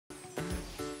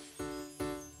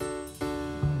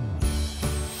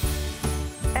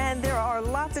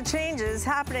of changes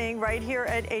happening right here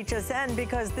at HSN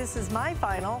because this is my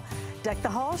final Deck the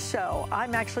Hall show.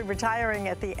 I'm actually retiring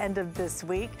at the end of this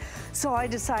week, so I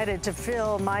decided to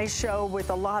fill my show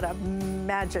with a lot of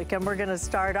magic, and we're gonna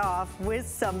start off with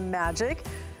some magic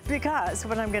because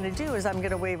what I'm gonna do is I'm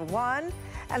gonna wave a wand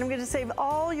and I'm gonna save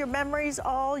all your memories,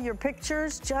 all your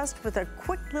pictures, just with a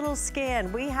quick little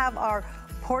scan. We have our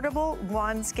portable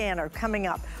wand scanner coming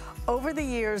up. Over the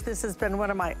years, this has been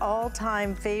one of my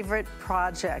all-time favorite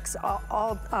projects,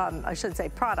 I should say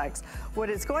products. What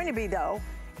it's going to be though,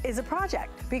 is a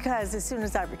project, because as soon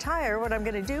as I retire, what I'm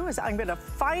gonna do is I'm gonna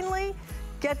finally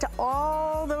get to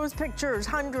all those pictures,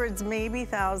 hundreds, maybe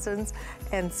thousands,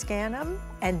 and scan them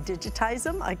and digitize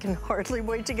them. I can hardly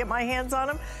wait to get my hands on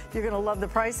them. You're gonna love the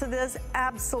price of this.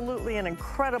 Absolutely an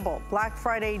incredible Black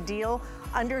Friday deal.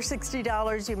 Under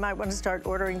 $60, you might want to start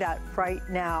ordering that right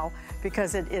now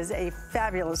because it is a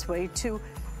fabulous way to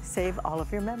save all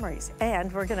of your memories.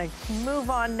 And we're gonna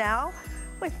move on now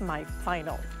with my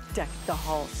final Deck the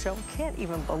Hall show. Can't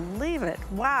even believe it.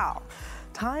 Wow.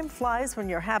 Time flies when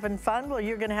you're having fun. Well,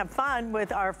 you're gonna have fun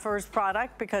with our first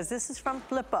product because this is from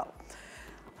Flippo.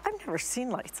 I've never seen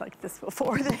lights like this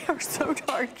before. They are so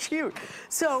darn cute.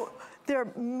 So they're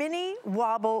mini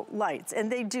wobble lights, and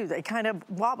they kind of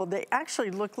wobble. They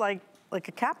actually look like a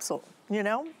capsule, you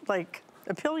know, like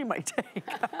a pill you might take.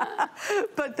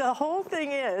 But the whole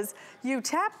thing is you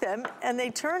tap them and they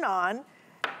turn on.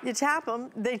 You tap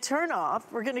them, they turn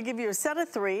off. We're gonna give you a set of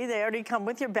 3. They already come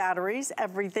with your batteries,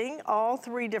 everything, all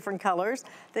 3 different colors.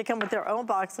 They come with their own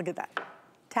box. Look at that.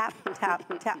 Tap, tap,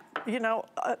 tap. You know,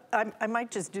 I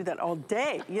might just do that all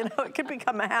day. You know, it could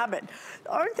become a habit.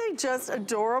 Aren't they just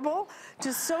adorable?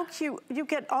 Just so cute. You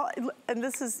get all, and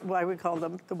this is why we call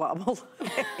them the wobble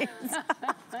lights.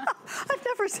 I've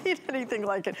never seen anything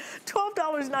like it.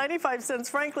 $12.95.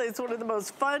 Frankly, it's one of the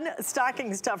most fun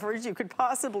stocking stuffers you could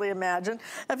possibly imagine.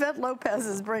 Yvette Lopez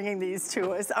is bringing these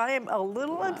to us. I am a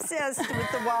little obsessed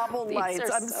with the wobble lights.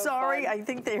 I'm so sorry. Fun. I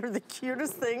think they are the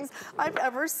cutest things I've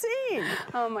ever seen.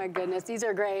 Oh my goodness, these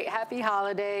are great. Happy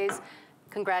holidays.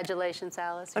 Congratulations,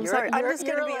 Alyce. I'm sorry, I'm just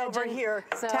gonna be over here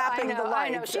tapping the lights. I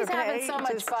know, she's having so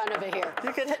much fun over here.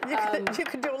 You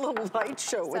could do a little light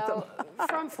show with them.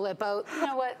 From Flippo, you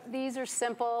know what? These are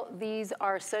simple. These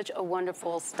are such a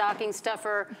wonderful stocking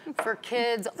stuffer for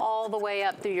kids all the way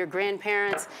up through your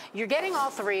grandparents. You're getting all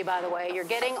 3, by the way. You're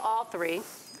getting all 3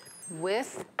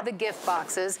 with the gift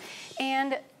boxes.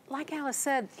 And like Alyce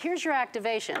said, here's your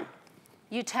activation.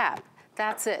 You tap.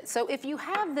 That's it. So if you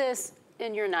have this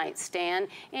in your nightstand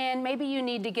and maybe you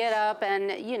need to get up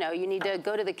and you need to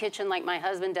go to the kitchen like my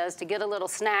husband does to get a little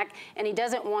snack and he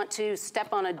doesn't want to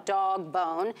step on a dog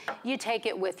bone, you take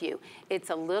it with you.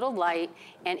 It's a little light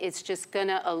and it's just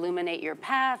gonna illuminate your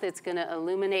path. It's gonna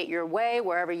illuminate your way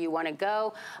wherever you wanna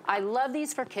go. I love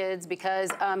these for kids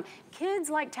because kids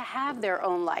like to have their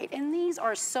own light, and these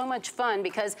are so much fun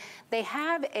because they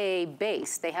have a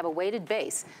base, they have a weighted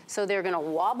base. So they're gonna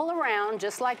wobble around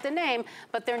just like the name,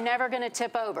 but they're never gonna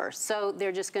tip over. So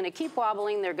they're just gonna keep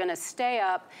wobbling, they're gonna stay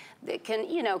up. They can,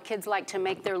 kids like to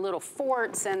make their little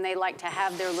forts and they like to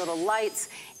have their little lights,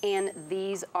 and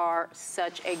these are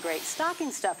such a great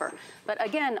stocking stuffer. But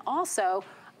again, also,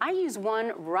 I use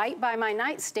one right by my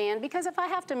nightstand because if I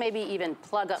have to maybe even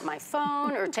plug up my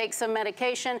phone or take some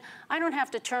medication, I don't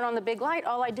have to turn on the big light.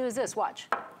 All I do is this, watch.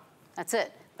 That's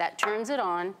it. That turns it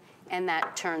on and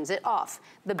that turns it off.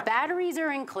 The batteries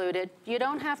are included. You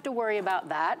don't have to worry about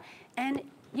that. And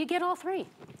you get all 3.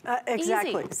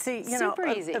 Exactly. Easy. See, Super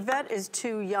easy. Yvette is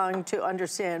too young to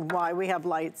understand why we have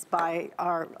lights on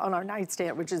our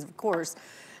nightstand, which is, of course,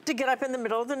 to get up in the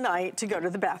middle of the night to go to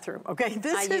the bathroom, okay?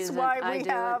 This is why we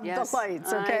have the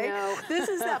lights, okay? This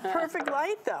is that perfect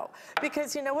light, though,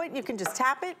 because you know what? You can just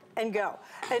tap it and go.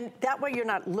 And that way you're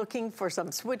not looking for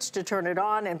some switch to turn it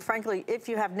on. And frankly, if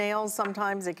you have nails,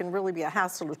 sometimes it can really be a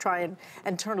hassle to try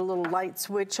and turn a little light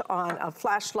switch on a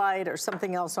flashlight or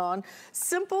something else on.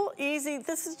 Simple, easy,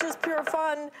 this is just pure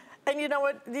fun. And you know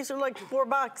what? These are like $4,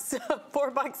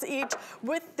 $4 each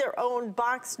with their own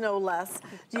box, no less.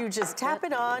 You just tap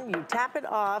it on, you tap it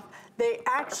off. They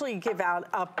actually give out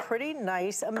a pretty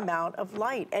nice amount of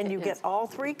light, and you get all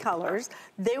 3 colors.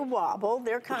 They wobble,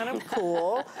 they're kind of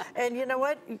cool. And you know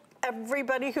what?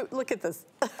 everybody who, look at this.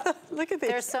 Look at this.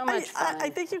 They're so much fun. I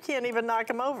think you can't even knock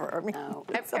them over. I mean, no.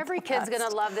 Every kid's gonna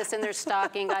love this in their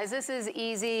stocking, guys. This is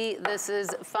easy, this is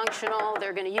functional,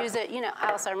 they're gonna use it. You know,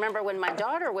 Alice, I remember when my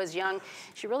daughter was young,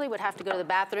 she really would have to go to the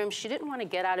bathroom. She didn't want to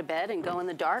get out of bed and go in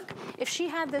the dark. If she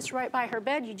had this right by her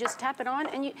bed, you just tap it on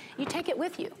and you take it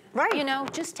with you. Right. You know,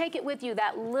 just take it with you.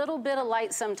 That little bit of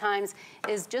light sometimes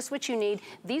is just what you need.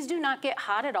 These do not get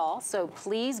hot at all, so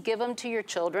please give them to your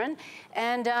children.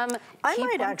 And I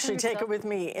might actually take it with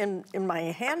me in my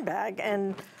handbag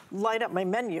and light up my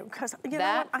menu, because you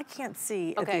know what? I can't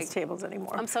see at these tables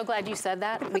anymore. I'm so glad you said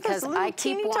that, because I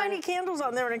keep teeny tiny candles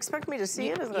on there and expect me to see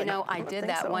it. You know, I did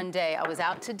that one day. I was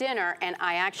out to dinner and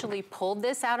I actually pulled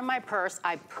this out of my purse.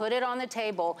 I put it on the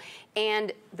table,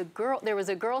 and there was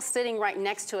a girl sitting right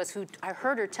next to us who I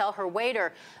heard her tell her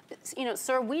waiter, you know,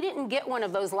 sir, we didn't get one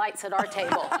of those lights at our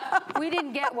table. We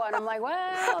didn't get one. I'm like,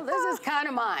 well, this is kind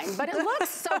of mine, but it looks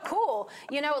so cool.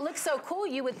 You know, it looks so cool.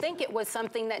 You would think it was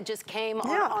something that just came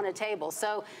on a table.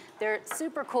 So they're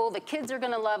super cool. The kids are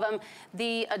gonna love them.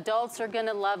 The adults are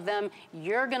gonna love them.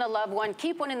 You're gonna love one.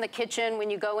 Keep one in the kitchen when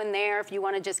you go in there. If you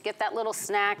wanna just get that little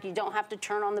snack, you don't have to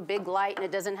turn on the big light and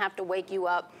it doesn't have to wake you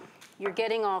up. You're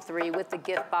getting all three with the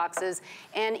gift boxes.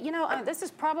 And you know, this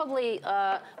is probably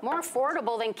more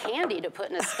affordable than candy to put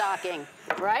in a stocking,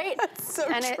 right? That's so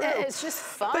and true. It's just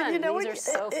fun. But you know these are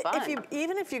so fun.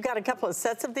 Even if you got a couple of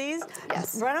sets of these,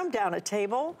 run them down a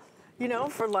table, you know,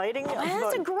 for lighting. Oh,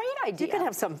 that's a great idea. You can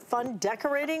have some fun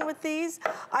decorating with these.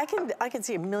 I can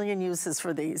see a million uses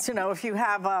for these. You know, if you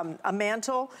have a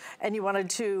mantle and you wanted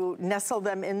to nestle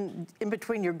them in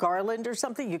between your garland or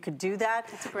something, you could do that.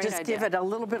 That's a great idea. Give it a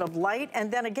little bit of light,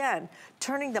 and then again,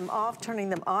 turning them off, turning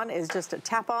them on is just a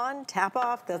tap on, tap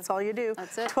off. That's all you do.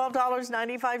 That's it.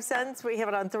 $12.95. We have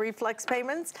it on 3 flex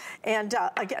payments, and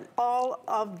again, all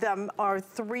of them are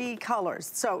 3 colors.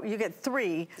 So you get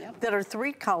 3 that are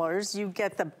 3 colors. You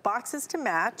get the boxes to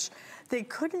match. They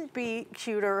couldn't be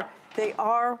cuter. They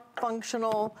are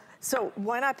functional. So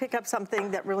why not pick up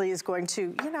something that really is going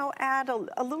to, you know, add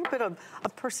a little bit of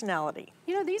personality?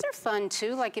 You know, these are fun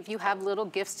too. Like if you have little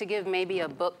gifts to give, maybe a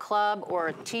book club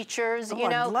or teachers, you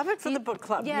know. I love it for the book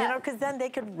club, you know, because then they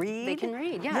could read. They can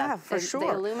read, Yeah, for sure. They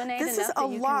illuminate this enough is a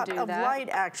that you lot can do of that. light,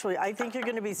 actually. I think you're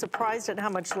going to be surprised at how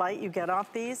much light you get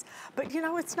off these. But, you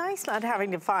know, it's nice not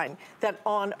having to find that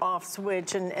on-off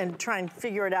switch and try and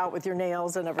figure it out with your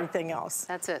nails and everything else.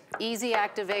 That's it. Easy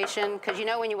activation, because you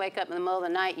know when you wake up in the middle of the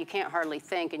night, you can't hardly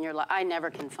think, and you're like, I never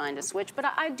can find a switch. But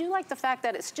I do like the fact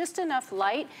that it's just enough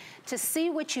light to see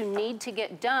what you need to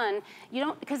get done. You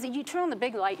don't, because you turn on the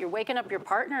big light, you're waking up your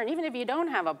partner, and even if you don't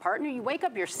have a partner, you wake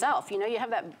up yourself. You know, you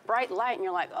have that bright light, and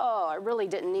you're like, oh, I really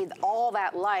didn't need all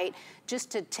that light just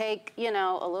to take, you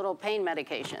know, a little pain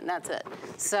medication. That's it.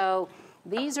 So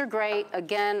these are great.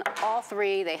 Again, all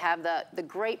 3, they have the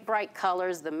great bright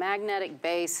colors, the magnetic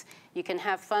base. You can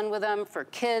have fun with them for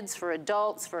kids, for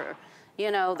adults, for, you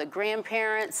know, the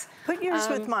grandparents. Put yours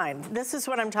with mine. This is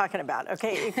what I'm talking about,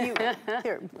 okay? If you,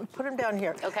 here, put them down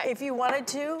here. Okay. If you wanted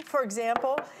to, for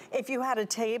example, if you had a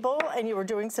table and you were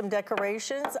doing some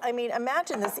decorations, I mean,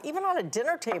 imagine this, even on a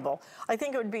dinner table. I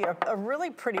think it would be a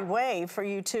really pretty way for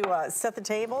you to set the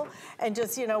table and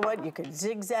just, you know what, you could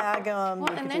zigzag them.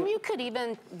 Well, and then you could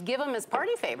even give them as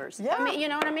party favors. Yeah. I mean, you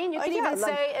know what I mean? You could even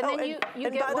say, and then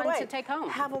you get one to take home.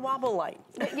 Have a wobble light.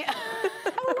 Yeah,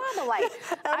 have a wobble light.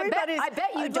 I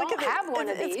bet you don't have one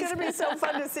of these. It's going to be so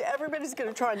fun to see. Everybody's going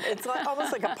to try. It's like,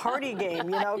 almost like a party game,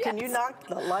 you know. Yes. Can you knock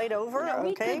the light over? No,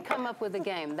 we could come up with a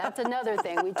game. That's another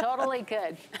thing. We totally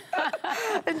could.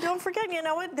 And don't forget, you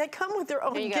know what? They come with their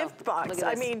own gift box.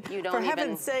 I mean, for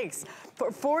heaven's sakes,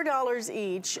 for $4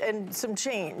 each and some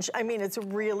change. I mean, it's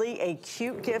really a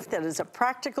cute gift that is a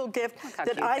practical gift.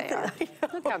 Look how cute they are.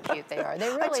 Look how cute they are. They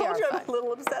really are. I told you fun. I'm a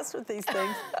little obsessed with these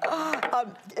things.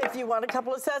 If you want a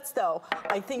couple of sets, though,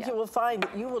 I think you will find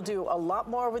that you will do a lot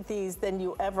more with these than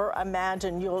you ever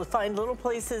imagined. You'll find little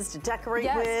places to decorate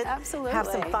with. Absolutely. Have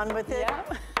some fun with it.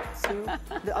 Yep.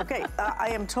 Okay, I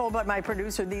am told by my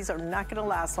producer these are not going to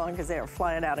last long because they are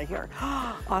flying out of here.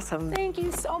 Awesome. Thank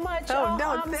you so much. Oh,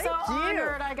 no, I'm so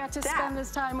honored I got to spend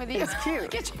this time with you. It's cute.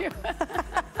 Look at you.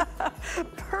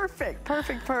 Perfect,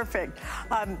 perfect, perfect.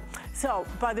 So,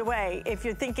 by the way, if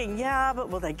you're thinking, yeah, but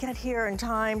will they get here in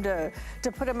time to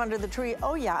put them under the tree?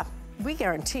 Oh, yeah, we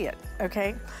guarantee it,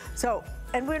 okay? So,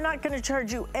 and we're not going to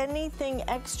charge you anything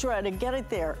extra to get it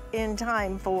there in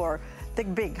time for the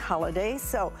big holiday.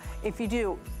 So if you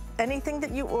do anything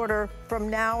that you order from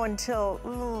now until,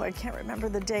 I can't remember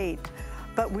the date,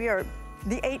 but we are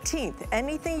the 18th.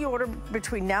 Anything you order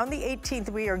between now and the 18th,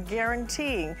 we are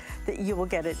guaranteeing that you will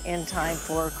get it in time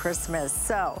for Christmas.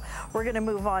 So we're gonna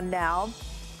move on now,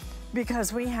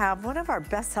 because we have one of our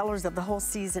best sellers of the whole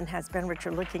season has been what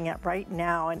you're looking at right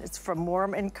now, and it's from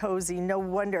Warm and Cozy. No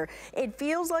wonder. It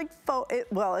feels like faux,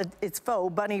 it's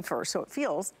faux bunny fur, so it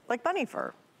feels like bunny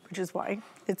fur, which is why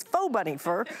it's faux bunny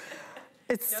fur.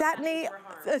 It's satiny.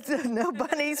 No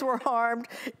bunnies were harmed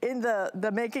in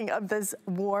the making of this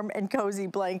Warm and Cozy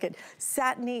blanket.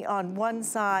 Satiny on one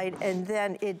side, and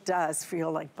then it does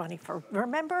feel like bunny fur.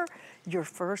 Remember your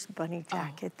first bunny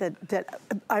jacket? That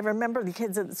I remember the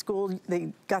kids at the school,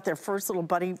 they got their first little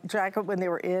bunny jacket when they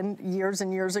were in years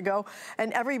and years ago,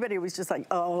 and everybody was just like,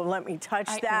 oh, let me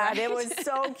touch that. Right? It was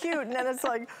so cute. And then it's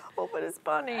like, oh, but it's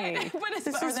bunny.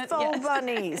 This is faux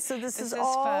bunny. So this is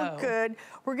all faux. Good.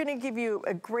 We're gonna give you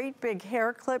a great big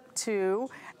hair clip too,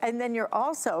 and then you're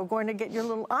also going to get your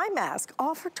little eye mask,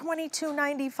 all for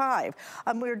 $22.95.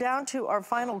 We're down to our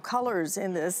final colors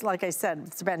in this. Like I said,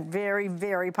 it's been very,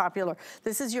 very popular.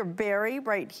 This is your berry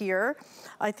right here.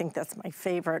 I think that's my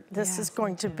favorite. This is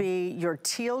going to be your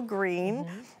teal green.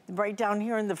 Right down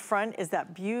here in the front is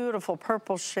that beautiful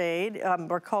purple shade.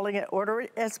 We're calling it, order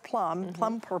it as plum,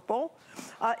 plum purple.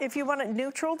 If you want it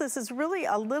neutral, this is really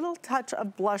a little touch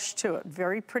of blush to it.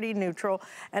 Very pretty neutral.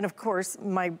 And of course,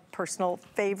 my personal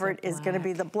favorite is gonna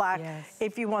be the black.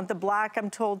 If you want the black, I'm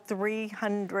told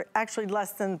 300, actually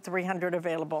less than 300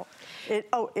 available.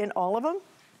 In all of them?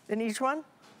 In each one?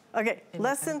 Okay,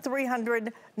 less than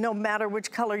 300, no matter which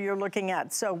color you're looking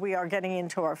at. So we are getting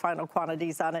into our final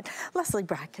quantities on it. Leslie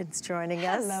Bracken's joining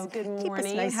us. Hello, good morning. Keep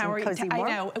us nice and cozy, I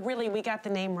know, really, we got the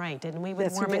name right, didn't we,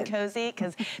 with Warm and Cozy?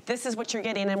 Because this is what you're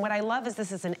getting. And what I love is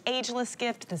this is an ageless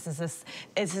gift. This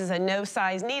is a no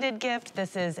size needed gift.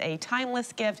 This is a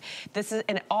timeless gift.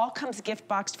 And it all comes gift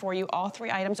boxed for you, all 3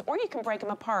 items, or you can break them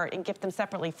apart and gift them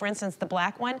separately. For instance, the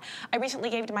black one, I recently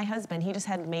gave to my husband. He just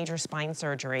had major spine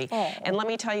surgery. And let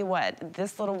me tell you what,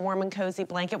 this little Warm and Cozy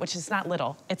blanket, which is not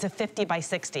little, it's a 50 by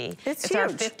 60. It's huge. Our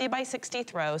 50 by 60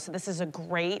 throw, so this is a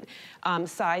great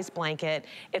size blanket.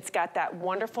 It's got that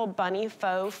wonderful bunny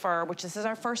faux fur, which this is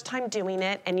our first time doing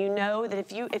it, and you know that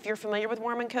if you're familiar with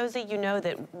Warm and Cozy, you know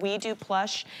that we do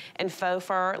plush and faux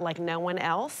fur like no one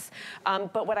else.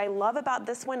 But what I love about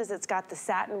this one is it's got the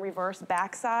satin reverse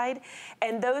backside,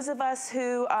 and those of us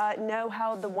who know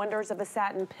how the wonders of a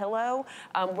satin pillow,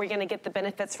 we're gonna get the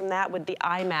benefits from that with the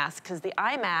eye mask, because the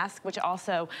eye mask, which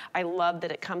also, I love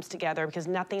that it comes together, because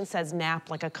nothing says nap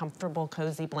like a comfortable,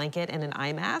 cozy blanket and an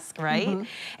eye mask, right?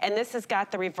 And this has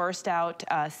got the reversed out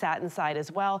satin side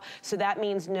as well. So that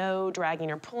means no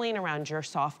dragging or pulling around your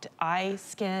soft eye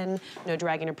skin, no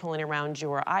dragging or pulling around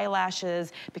your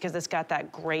eyelashes, because it's got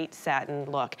that great satin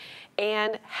look.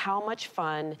 And how much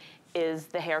fun is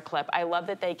the hair clip. I love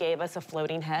that they gave us a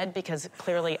floating head, because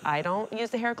clearly I don't use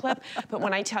the hair clip, but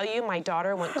when I tell you my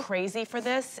daughter went crazy for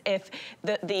this, if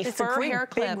the fur hair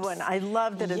clips. It's a big one. I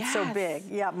love that it's so big.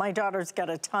 Yeah, my daughter's got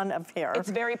a ton of hair. It's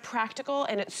very practical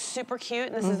and it's super cute,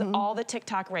 and this is all the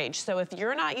TikTok rage. So if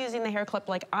you're not using the hair clip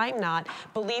like I'm not,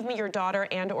 believe me, your daughter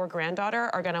and or granddaughter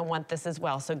are gonna want this as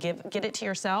well. So get it to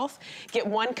yourself. Get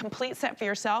one complete set for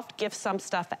yourself, give some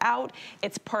stuff out.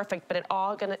 It's perfect, but it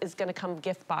all is gonna come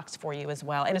gift box for you as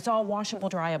well. And it's all washable,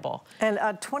 dryable. And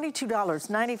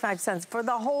 $22.95 for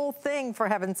the whole thing, for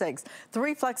heaven's sakes.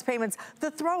 3 flex payments.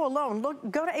 The throw alone, look,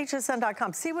 go to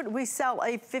hsn.com. See what we sell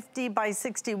a 50 by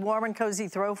 60 Warm and Cozy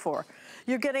throw for.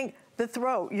 You're getting the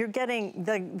throw, you're getting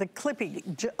the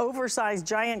clippy, oversized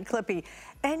giant clippy,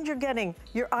 and you're getting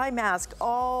your eye mask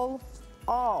all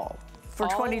for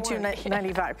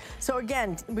 $22.95. So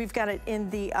again, we've got it in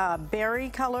the berry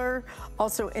color,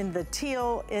 also in the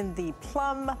teal, in the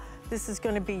plum. This is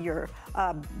going to be your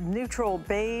neutral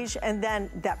beige, and then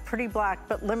that pretty black,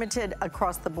 but limited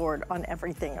across the board on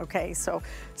everything, okay? So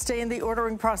stay in the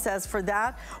ordering process for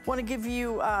that. Want to give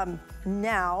you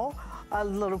now a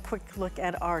little quick look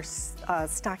at our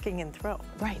stocking and throw.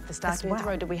 Right, the stocking and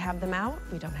throw. Do we have them out?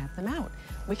 We don't have them out.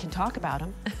 We can talk about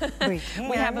them. We can.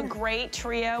 We have a great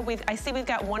trio. I see we've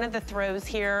got one of the throws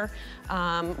here.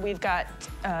 We've got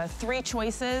 3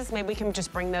 choices. Maybe we can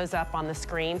just bring those up on the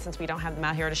screen since we don't have them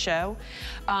out here to show.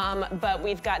 But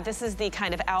we've got, this is the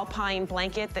kind of alpine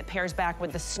blanket that pairs back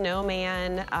with the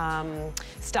snowman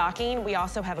stocking. We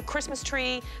also have a Christmas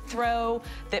tree throw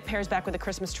that pairs back with a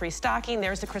Christmas tree stocking.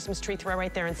 There's the Christmas tree throw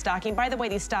right there in stocking. By the way,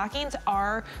 these stockings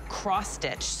are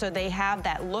cross-stitched, so they have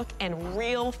that look and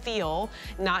real feel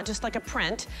not just like a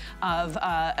print of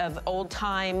old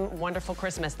time wonderful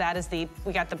Christmas. That is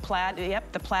we got the plaid,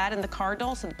 yep, the plaid and the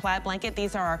cardinal, so the plaid blanket.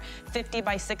 These are our 50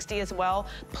 by 60 as well,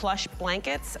 plush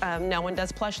blankets. No one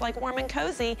does plush like Warm and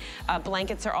Cozy.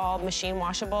 Blankets are all machine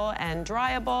washable and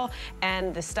dryable,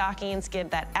 and the stockings give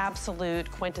that absolute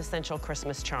quintessential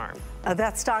Christmas charm.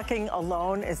 That stocking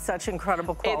alone is such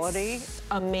incredible quality. It's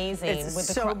amazing. It's with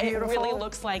the so beautiful. It really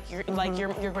looks like your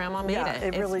grandma made it.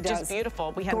 It really does. It's just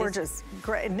beautiful. We have gorgeous,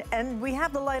 great, and we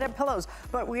have the light up pillows,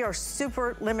 but we are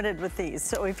super limited with these.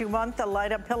 So if you want the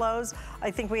light up pillows, I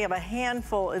think we have a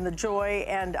handful in the Joy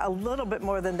and a little bit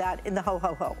more than that in the Ho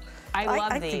Ho Ho. I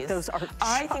love these. I think those are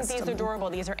I think these are adorable.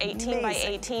 These are 18 by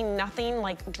 18. Nothing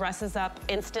like dresses up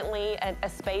instantly a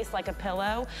space like a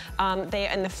pillow.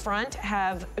 They in the front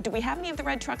have. Do we have any of the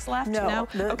red trucks left? No.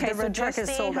 Okay, the red truck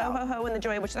is sold out. Ho Ho Ho and the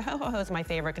Joy, which the Ho Ho Ho is my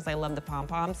favorite because I love the pom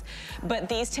poms. But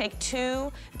these take 2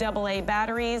 AA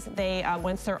batteries. They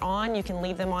once they're on, you can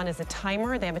leave them on as a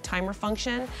timer. They have a timer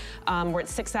function where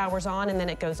it's 6 hours on and then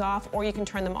it goes off, or you can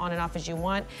turn them on and off as you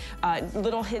want.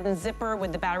 Little hidden zipper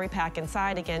with the battery pack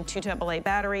inside. Again, 2 AA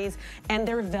batteries, and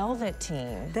they're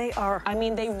velveteen. They are. I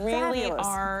mean, they really fabulous.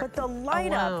 are. But the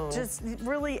light up just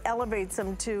really elevates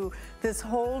them to this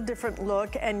whole different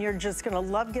look, and you're just going to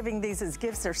love giving these as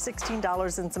gifts. They're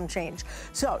 $16 and some change.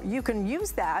 So you can use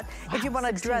that if you want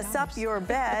to dress up your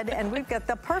bed, and we've got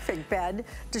the perfect bed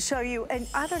to show you. And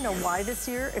I don't know why this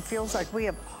year it feels like we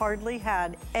have hardly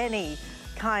had any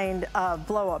kind of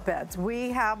blow-up beds.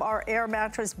 We have our air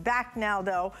mattress back now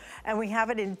though, and we have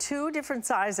it in 2 different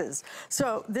sizes.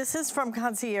 So this is from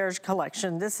Concierge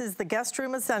Collection. This is the Guest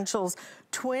Room Essentials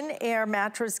Twin Air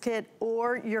Mattress Kit,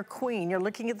 or your Queen. You're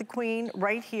looking at the Queen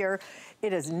right here.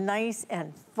 It is nice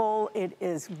and full. It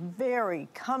is very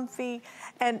comfy.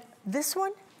 And this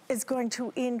one is going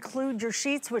to include your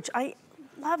sheets, which I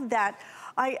love that.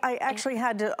 I actually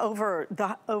had to,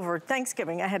 over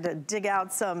Thanksgiving, I had to dig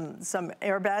out some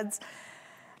air beds.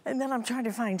 And then I'm trying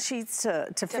to find sheets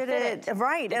to fit it.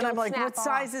 Right, and I'm like, what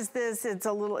size is this? It's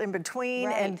a little in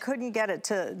between, and couldn't get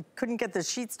the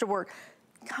sheets to work.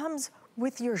 Comes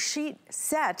with your sheet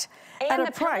set at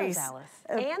a price. Alyce.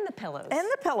 And the pillows. And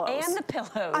the pillows. And the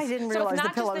pillows. I didn't realize the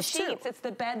pillows too. So it's not just the sheets, it's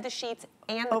the bed, the sheets,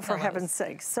 and the pillows. Oh, for heaven's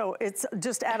sake. So it's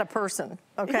just add a person,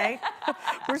 okay?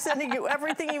 We're sending you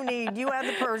everything you need. You add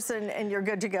the person and you're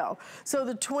good to go. So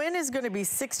the Twin is going to be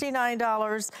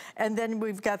 $69, and then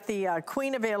we've got the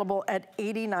Queen available at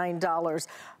 $89.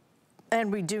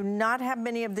 And we do not have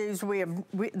many of these.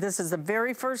 This is the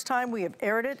very first time we have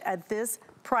aired it at this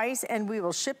price, and we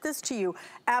will ship this to you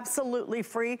absolutely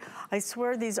free. I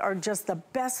swear these are just the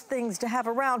best things to have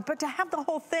around, but to have the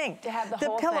whole thing. To have the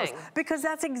whole pillows, thing. because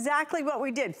that's exactly what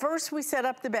we did. First we set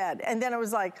up the bed, and then it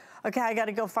was like, okay, I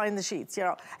gotta go find the sheets, you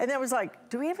know. And then it was like,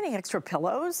 do we have any extra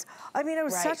pillows? I mean, it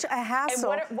was such a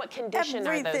hassle. And what condition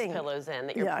are those pillows in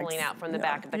that you're pulling out from the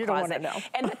back of the closet? Don't wanna know.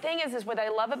 And the thing is what I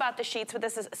love about the sheets with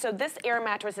this is, so this air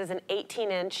mattress is an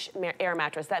 18-inch air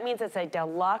mattress. That means it's a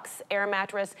deluxe air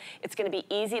mattress. It's gonna be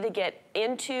easy to get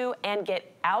into and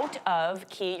get out of.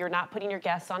 Key, you're not putting your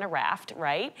guests on a raft,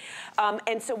 right?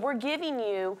 And so we're giving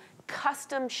you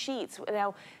custom sheets.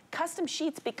 Now, custom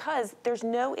sheets because there's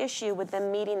no issue with them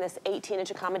meeting this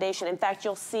 18-inch accommodation. In fact,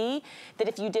 you'll see that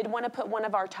if you did want to put one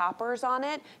of our toppers on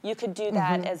it, you could do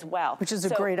that as well. Which is a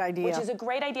great idea. Which is a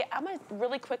great idea. I'm going to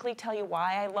really quickly tell you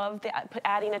why I love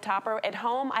adding a topper. At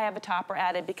home, I have a topper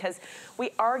added because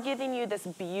we are giving you this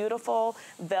beautiful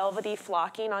velvety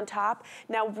flocking on top.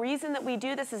 Now, reason that we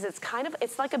do this is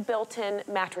it's like a built-in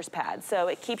mattress pad. So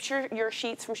it keeps your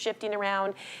sheets from shifting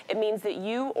around. It means that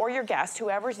you or your guest,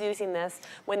 whoever's using this,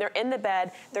 when they're in the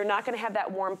bed, they're not going to have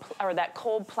that warm or that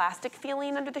cold plastic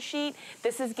feeling under the sheet.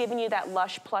 This is giving you that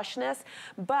lush plushness.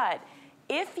 But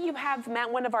if you have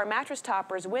one of our mattress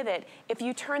toppers with it, if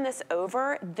you turn this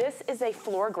over, this is a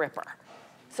floor gripper.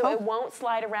 So it won't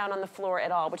slide around on the floor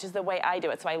at all, which is the way I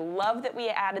do it. So I love that we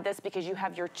added this because you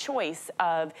have your choice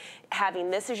of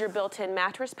having this as your built-in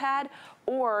mattress pad,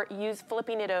 or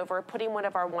flipping it over, putting one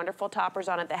of our wonderful toppers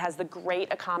on it that has the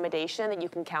great accommodation that you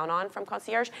can count on from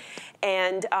Concierge,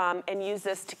 and use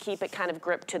this to keep it kind of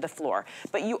gripped to the floor.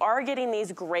 But you are getting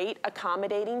these great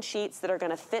accommodating sheets that are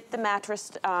going to fit the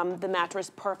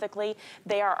mattress perfectly.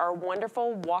 They are our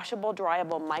wonderful washable,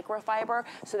 dryable microfiber,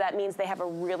 so that means they have a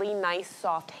really nice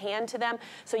soft hand to them.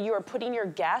 So you are putting your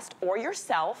guest or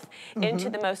yourself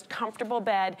into the most comfortable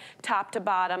bed, top to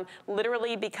bottom,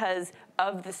 literally because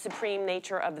of the supreme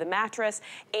nature of the mattress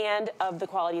and of the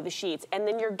quality of the sheets. And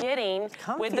then you're getting,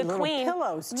 with the Queen,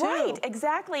 pillows too. Right,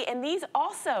 exactly. And these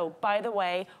also, by the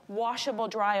way, washable,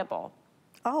 dryable.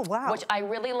 Oh, wow. Which I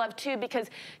really love too, because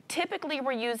typically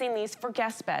we're using these for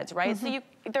guest beds, right? So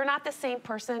they're not the same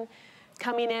person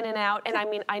coming in and out. And I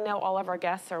mean, I know all of our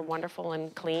guests are wonderful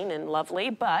and clean and lovely,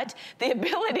 but the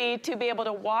ability to be able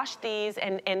to wash these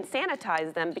and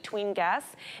sanitize them between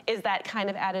guests is that kind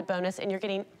of added bonus, and you're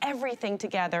getting everything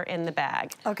together in the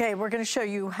bag. Okay, we're gonna show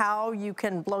you how you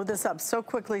can blow this up so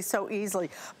quickly, so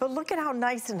easily. But look at how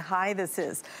nice and high this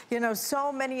is. You know,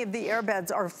 so many of the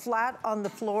airbeds are flat on the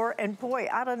floor, and boy,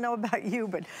 I don't know about you,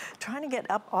 but trying to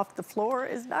get up off the floor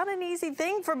is not an easy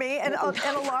thing for me and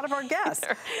a lot of our guests.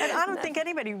 And I don't think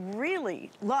anybody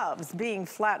really loves being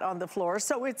flat on the floor,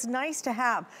 so it's nice to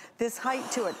have this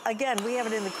height to it. Again, we have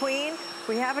it in the queen,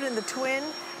 we have it in the twin,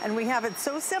 and we have it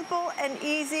so simple and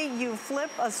easy. You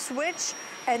flip a switch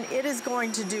and it is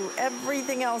going to do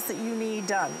everything else that you need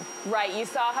done. Right, you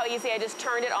saw how easy I just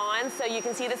turned it on. So you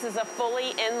can see this is a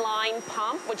fully inline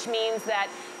pump, which means that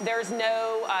there's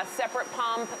no separate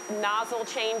pump, nozzle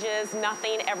changes,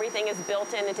 nothing. Everything is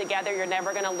built in and together. You're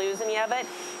never gonna lose any of it.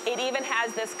 It even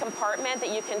has this compartment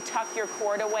that you can tuck your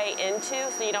cord away into,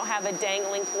 so you don't have a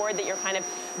dangling cord that you're kind of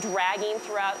dragging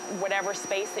throughout whatever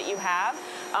space that you have.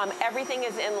 Everything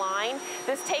is in line.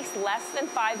 This takes less than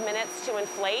 5 minutes to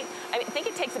inflate. I think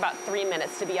it takes about 3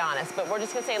 minutes, to be honest, but we're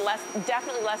just gonna say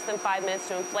definitely less than 5 minutes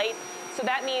to inflate. So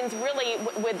that means really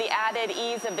with the added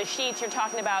ease of the sheets, you're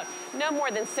talking about no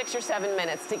more than 6 or 7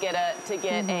 minutes to get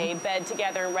a bed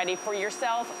together and ready for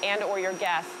yourself and or your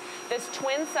guests. This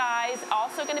twin size,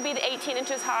 also gonna be the 18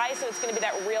 inches high, so it's gonna be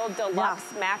that real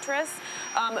deluxe mattress,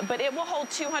 but it will hold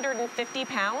 250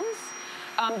 pounds.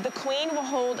 The queen will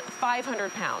hold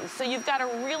 500 pounds. So you've got a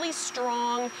really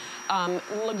strong,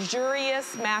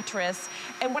 luxurious mattress.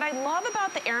 And what I love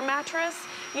about the Air mattress,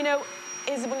 you know,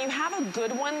 is when you have a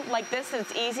good one like this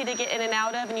that's easy to get in and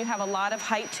out of and you have a lot of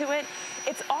height to it,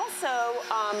 it's also,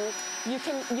 you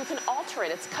can alter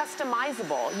it. It's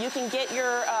customizable. You can get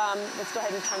your, let's go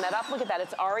ahead and turn that up. Look at that.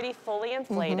 It's already fully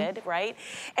inflated, right?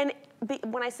 And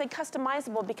when I say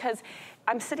customizable, because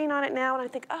I'm sitting on it now and I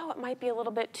think, oh, it might be a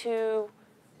little bit too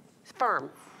firm.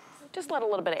 Just let a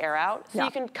little bit of air out. So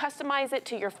you can customize it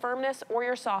to your firmness or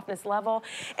your softness level.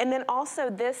 And then also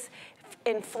this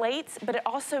inflates, but it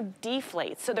also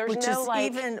deflates. So there's Which no is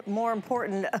like... even more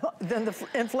important than the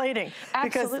inflating.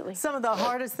 Absolutely. Because some of the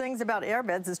hardest things about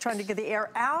airbeds is trying to get the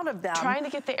air out of them. Trying to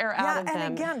get the air out of them.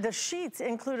 And again, the sheets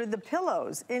included, the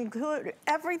pillows included,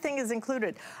 everything is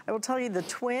included. I will tell you, the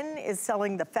twin is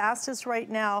selling the fastest right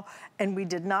now, and we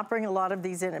did not bring a lot of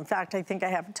these in. In fact, I think I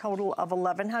have a total of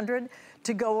 1,100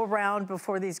 to go around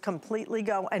before these completely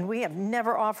go, and we have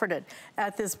never offered it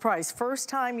at this price. First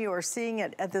time you are seeing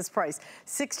it at this price.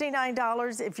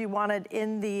 $69 if you want it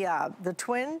in the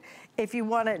twin. If you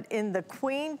want it in the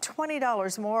queen,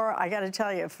 $20 more. I gotta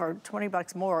tell you, for 20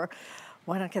 bucks more,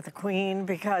 why not get the queen?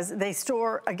 Because they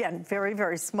store, again, very,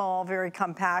 very small, very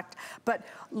compact, but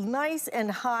nice and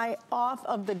high off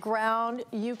of the ground.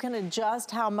 You can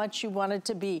adjust how much you want it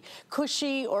to be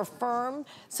cushy or firm.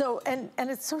 So, and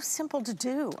it's so simple to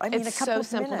do. I mean, it's a couple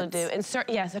of minutes. so simple to do.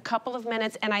 And yes, a couple of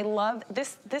minutes. And I love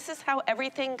this. This is how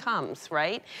everything comes,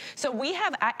 right? So we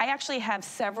have, I actually have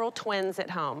several twins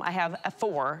at home. I have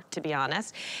 4, to be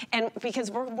honest. And because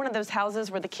we're one of those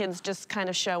houses where the kids just kind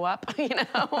of show up, you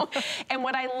know? And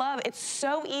what I love, it's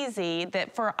so easy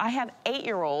that I have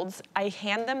 8-year-olds, I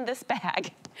hand them this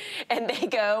bag and they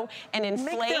go and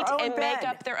inflate and make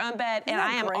up their own bed, and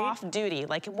I am off duty.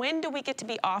 Like, when do we get to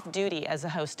be off duty as a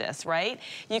hostess, right?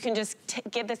 You can just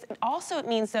give this. Also, it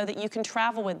means, though, that you can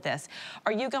travel with this.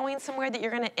 Are you going somewhere that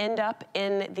you're gonna end up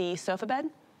in the sofa bed?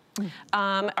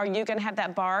 Are you gonna have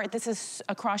that bar? This is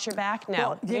across your back? No,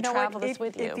 well, you know travel this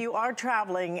with you. If you are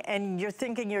traveling and you're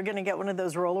thinking you're gonna get one of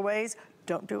those rollaways,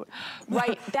 don't do it.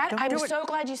 Right, I'm so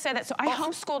glad you said that. So I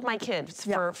homeschooled my kids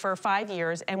for 5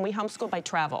 years, and we homeschooled by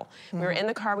travel. We were in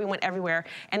the car, we went everywhere,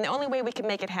 and the only way we could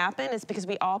make it happen is because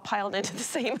we all piled into the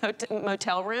same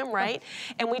motel room, right?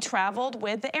 And we traveled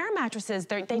with the Air mattresses.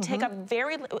 They take up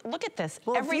look at this,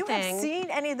 everything. If you have seen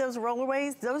any of those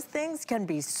rollaways, those things can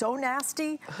be so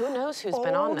nasty. Who knows who's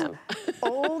been on them?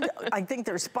 I think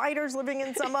there's spiders living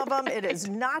in some of them. It is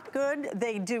not good.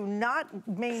 They do not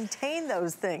maintain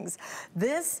those things.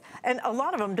 This, and a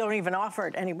lot of them don't even offer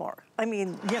it anymore. I mean,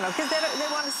 you know, because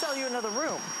they want to sell you another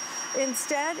room.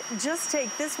 Instead, just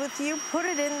take this with you, put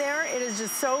it in there. It is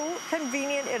just so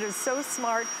convenient. It is so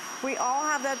smart. We all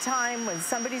have that time when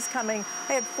somebody's coming.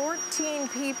 I had 14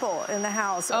 people in the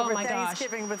house over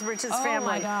Thanksgiving with Rich's family. Oh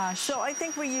my gosh. So I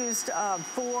think we used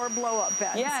 4 blow-up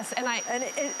beds. Yes, and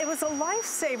it was a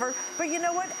lifesaver. But you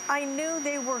know what? I knew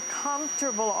they were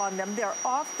comfortable on them. They're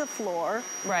off the floor.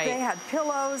 Right. They had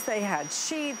pillows. They had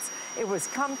sheets. It was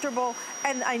comfortable.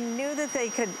 And I knew that they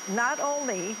could not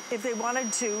only, if they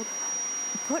wanted to,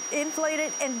 inflate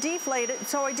it and deflate it,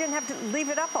 so I didn't have to leave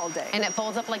it up all day. And it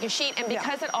folds up like a sheet, and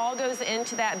because it all goes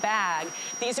into that bag,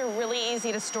 these are really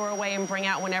easy to store away and bring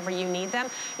out whenever you need them.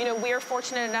 You know, we're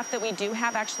fortunate enough that we do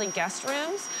have actually guest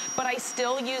rooms, but I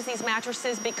still use these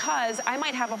mattresses because I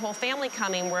might have a whole family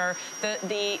coming where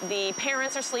the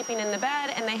parents are sleeping in the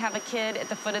bed and they have a kid at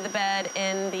the foot of the bed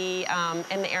in the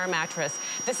air mattress.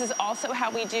 This is also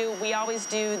how we always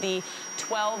do the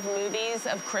 12 movies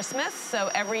of Christmas. So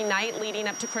every night leading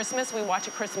up to Christmas, we watch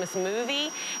a Christmas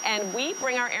movie, and we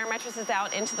bring our air mattresses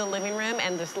out into the living room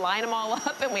and just line them all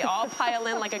up, and we all pile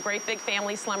in like a great big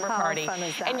family slumber party. How fun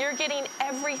is that? And you're getting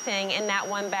everything in that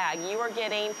one bag. You are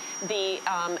getting the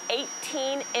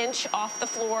 18-inch off the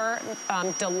floor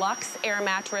deluxe air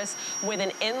mattress with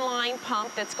an inline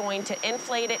pump that's going to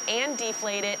inflate it and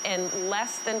deflate it in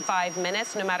less than 5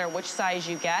 minutes, no matter which size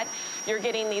you get. You're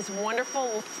getting these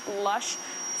wonderful, lush,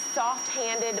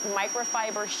 soft-handed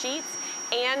microfiber sheets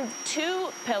and 2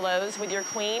 pillows with your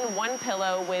queen, 1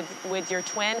 pillow with your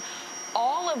twin,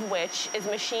 all of which is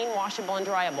machine washable and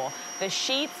dryable. The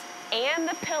sheets and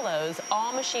the pillows,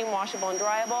 all machine washable and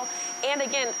dryable. And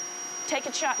again, take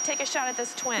a shot at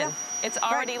this twin. Yeah. It's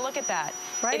already, look at that.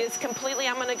 Right. It is completely,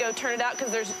 I'm gonna go turn it off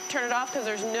because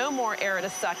there's no more air to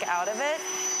suck out of it.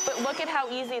 But look at how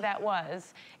easy that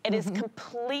was. It is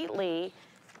completely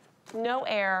no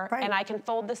air, and I can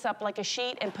fold this up like a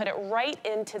sheet and put it right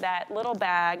into that little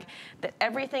bag that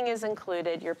everything is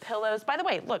included. Your pillows, by the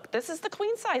way, look, this is the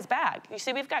queen size bag. You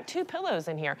see we've got 2 pillows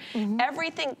in here.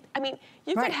 Everything, I mean,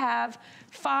 you could have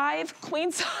 5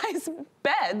 queen size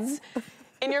beds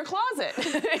in your closet.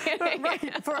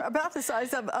 Right, for about the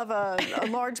size of a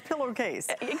large pillowcase.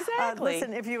 Exactly.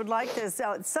 Listen, if you would like this,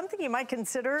 something you might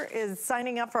consider is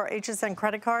signing up for our HSN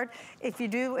credit card. If you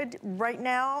do it right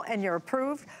now and you're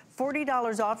approved,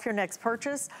 $40 off your next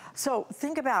purchase. So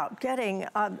think about getting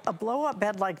a blow-up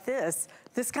bed like this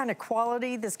kind of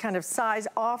quality, this kind of size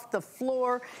off the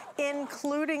floor,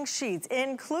 including sheets,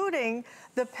 including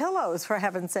the pillows, for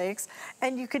heaven's sakes,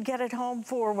 and you could get it home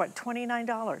for, what,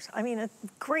 $29? I mean, a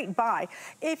great buy.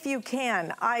 If you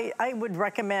can, I would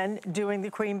recommend doing the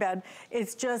queen bed.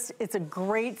 It's a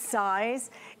great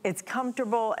size, it's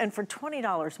comfortable, and for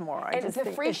 $20 more, I just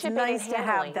think it's nice to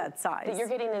have that size. That you're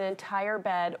getting an entire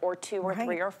bed, or 2 or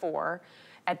 3 or 4,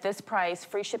 at this price,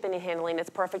 free shipping and handling, it's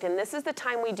perfect. And this is the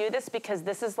time we do this because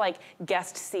this is like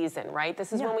guest season, right?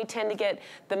 This is when we tend to get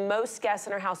the most guests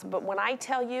in our house. But when I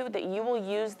tell you that you will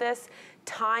use this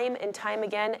time and time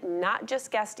again, not just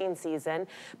guesting season,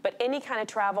 but any kind of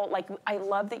travel. Like, I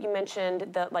love that you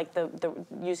mentioned not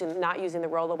using the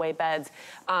rollaway beds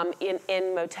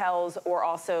in motels, or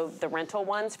also the rental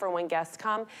ones for when guests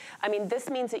come. I mean, this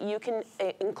means that you can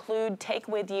take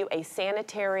with you a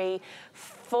sanitary,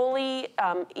 fully,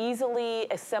 easily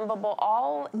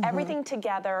assemblable, everything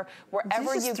together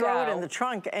wherever you go. Just throw it in the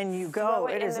trunk and you go.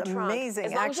 It is amazing,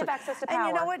 as long as you have access to power. And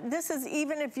you know what? This is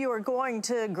even if you are going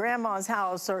to grandma's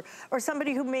house or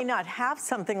somebody who may not have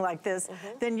something like this,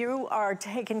 then you are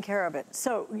taking care of it.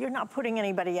 So you're not putting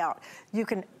anybody out. You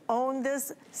can own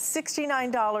this,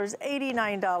 $69,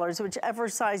 $89, whichever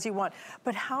size you want.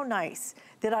 But how nice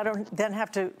that I don't then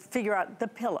have to figure out the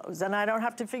pillows, and I don't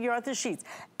have to figure out the sheets.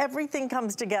 Everything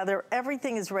comes together,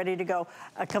 everything is ready to go.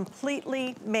 A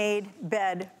completely made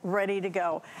bed ready to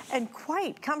go. And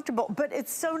quite comfortable, but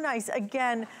it's so nice.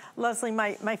 Again, Leslie,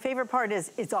 my favorite part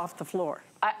is it's off the floor.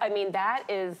 I mean, that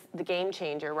is the game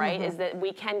changer, right? Is that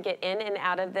we can get in and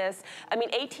out of this. I mean,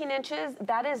 18 inches,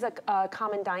 that is a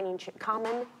common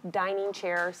dining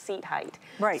chair seat height.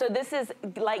 Right. So this is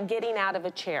like getting out of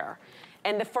a chair.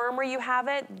 And the firmer you have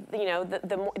it, you know,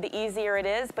 the easier it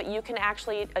is, but you can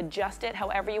actually adjust it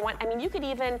however you want. I mean, you could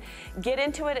even get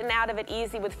into it and out of it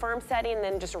easy with firm setting, and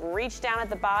then just reach down at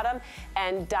the bottom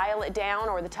and dial it down,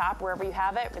 or the top, wherever you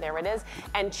have it, there it is,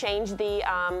 and change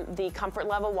the comfort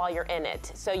level while you're in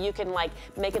it. So you can like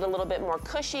make it a little bit more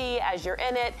cushy as you're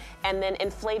in it, and then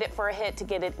inflate it for a hit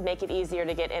to make it easier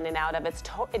to get in and out of.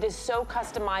 It is so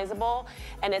customizable,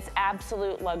 and it's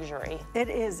absolute luxury. It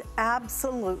is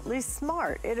absolutely smart.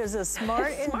 It is a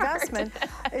smart investment.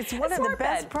 It's one of the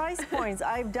best price points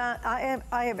I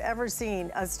have ever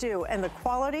seen us do. And the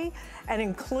quality, and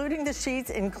including the sheets,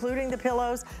 including the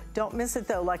pillows, don't miss it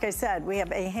though. Like I said, we have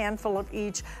a handful of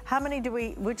each. How many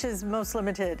which is most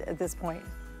limited at this point?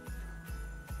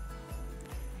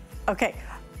 Okay,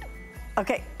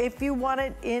 if you want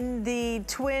it in the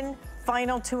twin,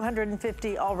 final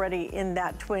 250 already in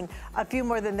that twin. A few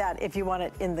more than that if you want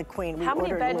it in the queen. How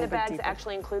many bed-in-a-bags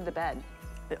actually include the bed?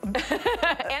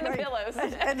 And the pillows.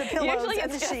 And the pillows. Usually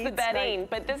and it's the just sheets, the bedding, right.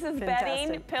 but this is Fantastic.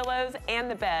 bedding, pillows, and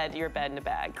the bed, your bed in a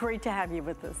bag. Great to have you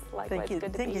with us. Likewise, Thank you.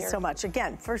 good to Thank be you here. so much.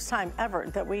 Again, first time ever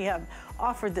that we have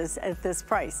offered this at this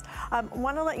price.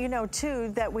 Want to let you know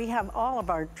too that we have all of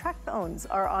our track phones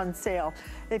are on sale.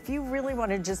 If you really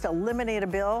want to just eliminate a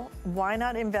bill, why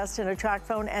not invest in a track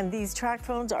phone? And these track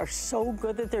phones are so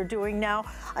good that they're doing now.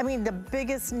 I mean, the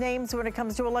biggest names when it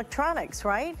comes to electronics,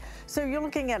 right? So you're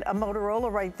looking at a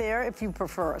Motorola right there. If you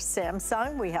prefer a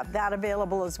Samsung, we have that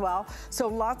available as well. So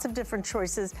lots of different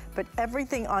choices, but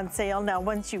everything on sale. Now,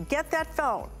 once you get that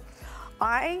phone,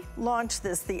 I launched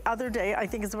this the other day. I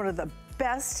think it's one of the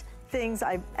best things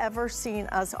I've ever seen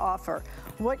us offer.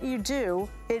 What you do,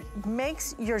 it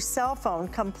makes your cell phone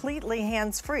completely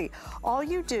hands-free. All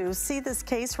you do, see this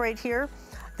case right here?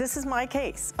 This is my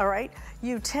case, all right?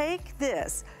 You take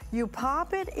this, you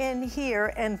pop it in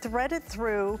here and thread it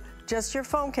through just your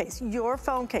phone case.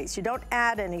 You don't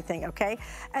add anything, okay?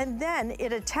 And then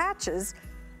it attaches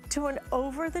to an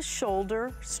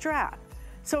over-the-shoulder strap.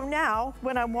 So now,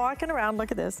 when I'm walking around,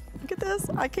 look at this. Look at this.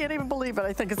 I can't even believe it.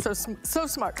 I think it's so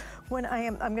smart. When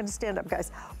I'm going to stand up,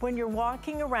 guys. When you're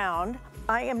walking around,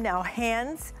 I am now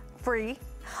hands-free.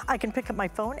 I can pick up my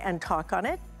phone and talk on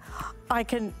it. I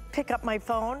can pick up my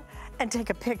phone and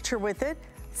take a picture with it.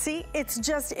 See, it's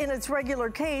just in its regular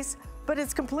case, but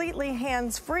it's completely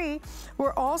hands-free.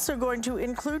 We're also going to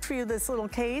include for you this little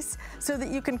case so that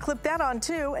you can clip that on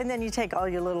too, and then you take all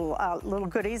your little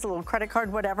goodies, a little credit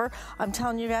card, whatever. I'm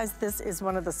telling you guys, this is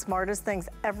one of the smartest things.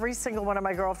 Every single one of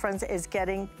my girlfriends is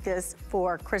getting this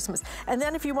for Christmas. And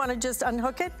then if you want to just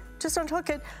unhook it,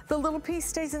 the little piece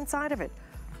stays inside of it.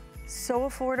 So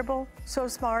affordable, so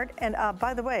smart, and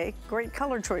by the way, great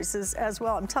color choices as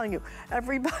well. I'm telling you,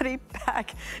 everybody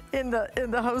back in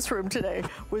the host room today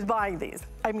was buying these.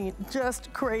 I mean,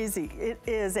 just crazy. It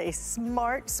is a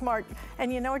smart,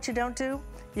 and you know what you don't do?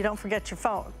 You don't forget your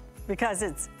phone because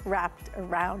it's wrapped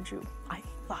around you. I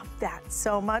love that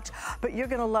so much, but you're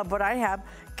gonna love what I have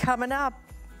coming up.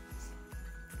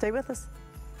 Stay with us.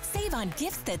 Save on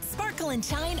gifts that sparkle and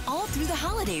shine all through the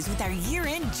holidays with our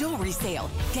year-end jewelry sale.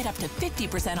 Get up to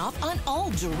 50% off on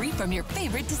all jewelry from your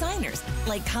favorite designers,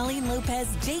 like Colleen Lopez,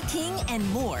 J. King, and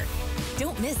more.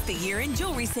 Don't miss the year-end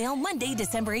jewelry sale Monday,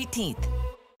 December 18th.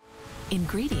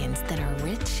 Ingredients that are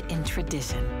rich in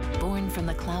tradition, born from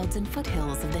the clouds and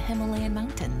foothills of the Himalayan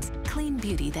mountains. Clean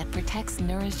beauty that protects,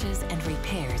 nourishes, and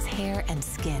repairs hair and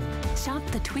skin. Shop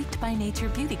the Tweaked by Nature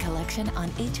Beauty Collection on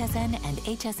HSN and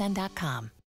hsn.com.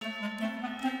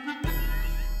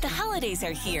 The holidays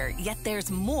are here, yet there's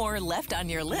more left on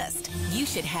your list. You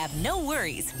should have no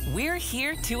worries. We're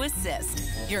here to assist.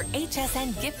 Your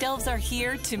HSN gift elves are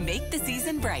here to make the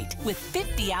season bright with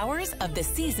 50 hours of the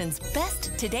season's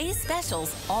best today's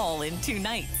specials all in 2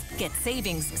 nights. Get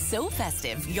savings so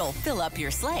festive you'll fill up your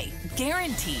sleigh.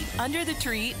 Guaranteed under the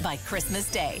tree by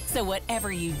Christmas Day. So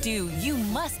whatever you do, you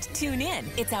must tune in.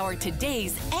 It's our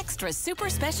today's extra super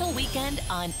special weekend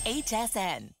on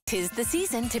HSN. 'Tis the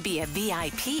season to be a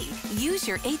VIP. Use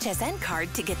your HSN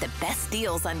card to get the best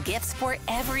deals on gifts for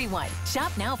everyone.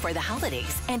 Shop now for the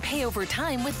holidays and pay over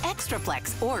time with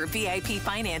ExtraFlex or VIP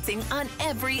financing on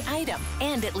every item.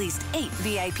 And at least 8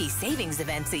 VIP savings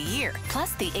events a year.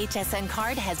 Plus, the HSN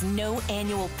card has no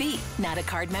annual fee. Not a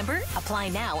card member? Apply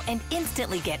now and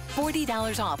instantly get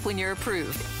 $40 off when you're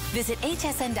approved. Visit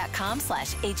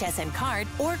hsn.com/HSN card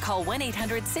or call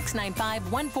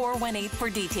 1-800-695-1418 for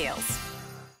details.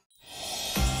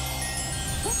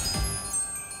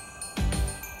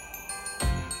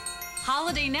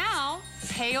 Holiday now,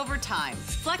 pay over time.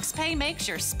 FlexPay makes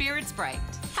your spirits bright.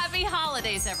 Happy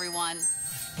holidays, everyone.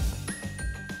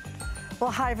 Well,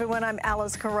 hi everyone, I'm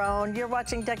Alyce Carone. You're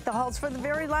watching Deck the Halls for the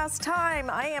very last time.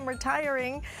 I am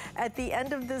retiring at the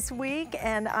end of this week,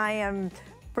 and I am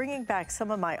bringing back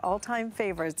some of my all-time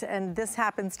favorites, and this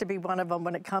happens to be one of them.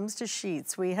 When it comes to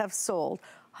sheets, we have sold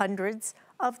hundreds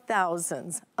of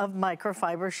thousands of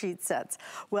microfiber sheet sets.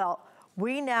 Well,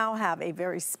 we now have a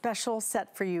very special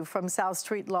set for you from South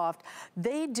Street Loft.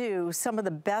 They do some of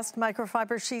the best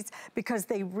microfiber sheets because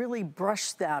they really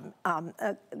brush them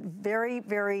very,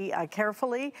 very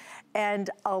carefully and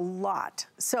a lot.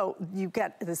 So you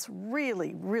get this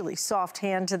really, really soft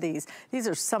hand to these. These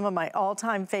are some of my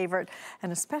all-time favorite,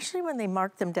 and especially when they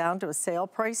mark them down to a sale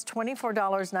price,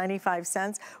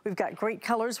 $24.95. We've got great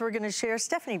colors we're gonna share.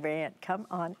 Stephanie Rand, come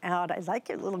on out. I like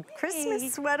your little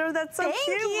Christmas sweater. That's so cute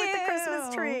with the Christmas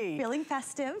tree. Feeling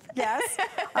festive. Yes.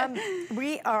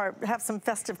 We have some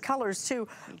festive colors too.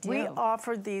 We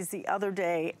offered these the other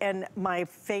day, and my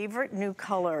favorite new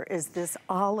color is this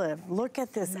olive. Look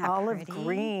at this olive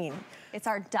green. It's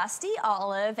our dusty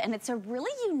olive, and it's a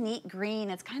really unique green.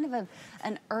 It's kind of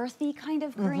an earthy kind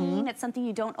of green. It's something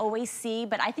you don't always see,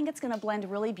 but I think it's gonna blend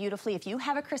really beautifully. If you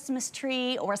have a Christmas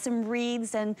tree or some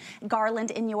wreaths and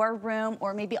garland in your room,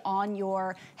 or maybe on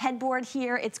your headboard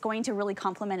here, it's going to really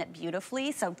complement it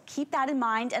beautifully. So keep that in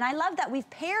mind. And I love that we've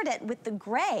paired it with the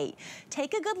gray.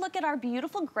 Take a good look at our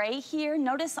beautiful gray here.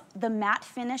 Notice the matte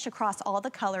finish across all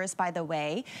the colors, by the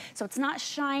way. So it's not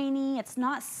shiny, it's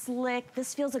not slick.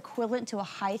 This feels equivalent to a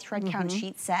high thread count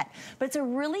sheet set, but it's a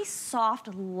really soft,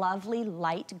 lovely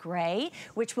light gray,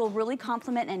 which will really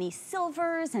complement any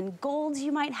silvers and golds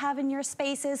you might have in your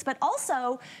spaces, but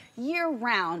also year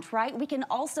round, right? We can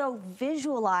also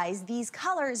visualize these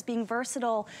colors being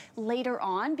versatile later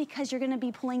on, because you're gonna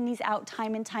be pulling these out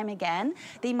time and time again.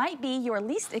 They might be your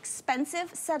least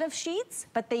expensive set of sheets,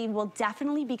 but they will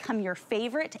definitely become your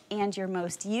favorite and your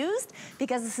most used,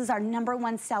 because this is our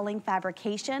 #1 selling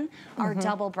fabrication, our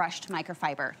double brushed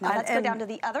microfiber. Now let's go down to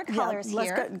the other colors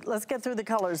here. Let's get through the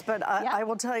colors, but I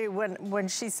will tell you, when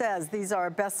she says these are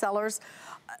best sellers,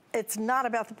 it's not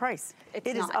about the price. It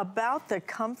is about the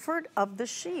comfort of the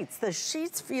sheets. The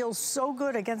sheets feel so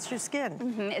good against your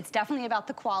skin. It's definitely about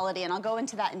the quality, and I'll go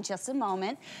into that in just a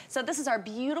moment. So this is our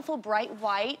beautiful bright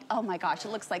white. Oh my gosh, it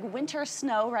looks like winter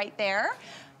snow right there.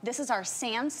 This is our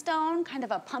sandstone, kind of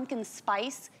a pumpkin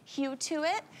spice hue to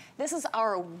it. This is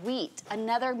our wheat,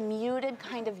 another muted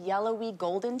kind of yellowy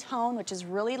golden tone, which is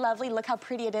really lovely. Look how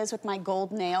pretty it is with my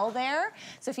gold nail there.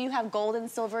 So if you have gold and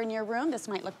silver in your room, this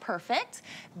might look perfect.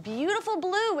 Beautiful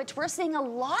blue, which we're seeing a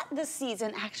lot this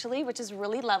season actually, which is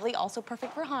really lovely, also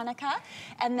perfect for Hanukkah.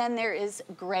 And then there is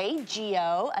gray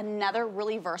geo, another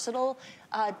really versatile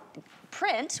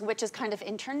print, which is kind of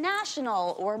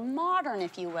international or modern,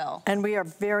 if you will. And we are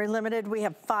very limited. We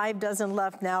have 5 dozen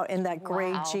left now in that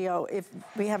gray geo. If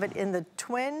we have it in the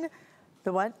twin,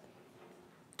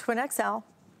 Twin XL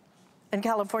and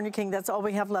California King, that's all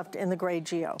we have left in the gray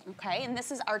geo. Okay, and this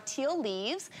is our teal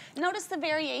leaves. Notice the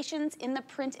variations in the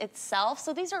print itself.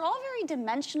 So these are all very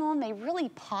dimensional, and they really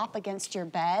pop against your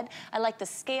bed. I like the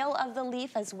scale of the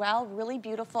leaf as well, really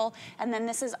beautiful. And then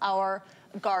this is our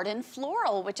garden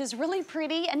floral, which is really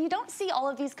pretty, and you don't see all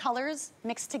of these colors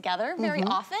mixed together very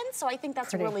often, so I think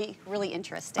that's really, really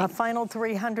interesting. A final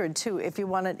 300 too, if you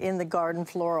want it in the garden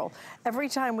floral. Every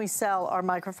time we sell our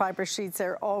microfiber sheets,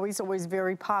 they're always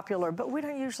very popular, but we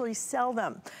don't usually sell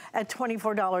them at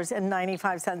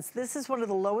 $24.95. This is one of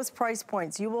the lowest price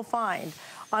points you will find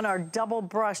on our double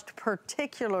brushed,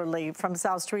 particularly from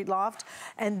South Street Loft,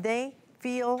 and they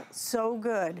feel so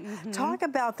good. Talk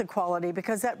about the quality,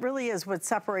 because that really is what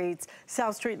separates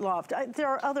South Street Loft. There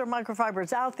are other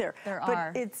microfibers out there,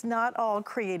 but it's not all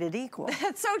created equal.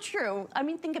 That's so true. I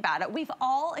mean, think about it. We've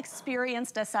all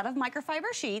experienced a set of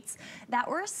microfiber sheets that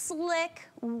were slick,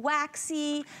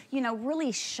 waxy, you know,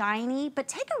 really shiny, but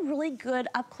take a really good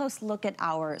up-close look at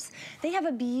ours. They have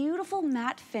a beautiful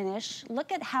matte finish.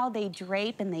 Look at how they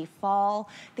drape and they fall.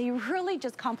 They really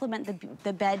just complement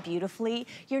the bed beautifully.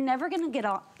 You're never gonna get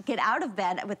out of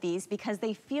bed with these, because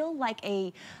they feel like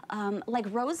like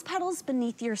rose petals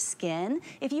beneath your skin.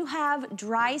 If you have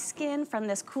dry skin from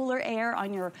this cooler air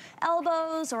on your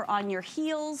elbows or on your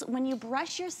heels, when you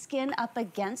brush your skin up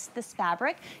against this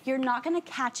fabric, you're not gonna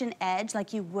catch an edge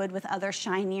like you would with other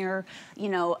shinier, you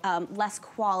know, less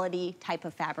quality type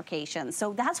of fabrication.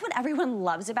 So that's what everyone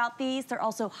loves about these. They're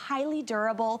also highly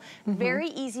durable, very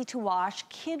easy to wash,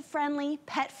 kid-friendly,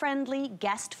 pet-friendly,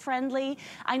 guest-friendly.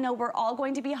 I know we're all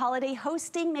going to be holiday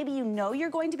hosting. Maybe you know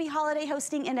you're going to be holiday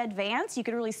hosting in advance. You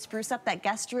could really spruce up that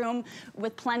guest room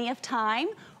with plenty of time.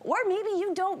 Or maybe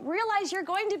you don't realize you're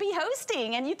going to be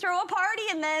hosting and you throw a party,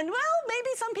 and then, well, maybe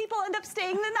some people end up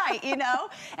staying the night, you know?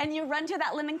 And you run to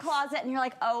that linen closet and you're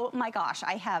like, oh my gosh,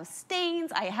 I have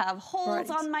stains, I have holes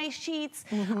on my sheets.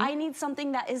 I need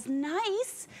something that is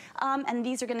nice. And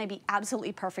these are gonna be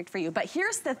absolutely perfect for you. But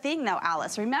here's the thing though,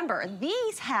 Alyce, remember,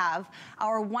 these have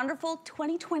our wonderful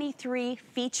 2023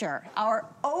 feature, our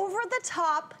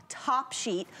over-the-top top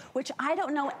sheet, which I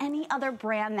don't know any other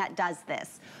brand that does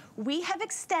this. We have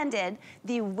extended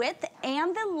the width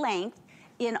and the length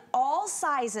in all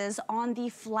sizes on the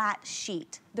flat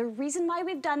sheet. The reason why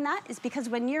we've done that is because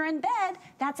when you're in bed,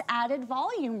 that's added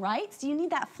volume, right? So you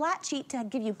need that flat sheet to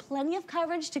give you plenty of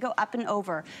coverage to go up and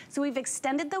over. So we've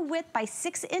extended the width by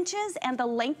 6 inches and the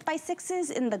length by 6s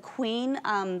in the queen,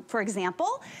 for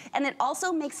example. And it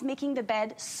also makes making the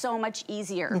bed so much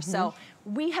easier. So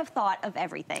we have thought of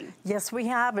everything. Yes, we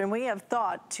have, and we have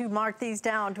thought to mark these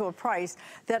down to a price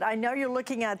that I know you're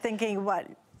looking at thinking, what,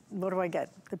 what do I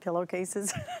get? The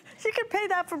pillowcases? You can pay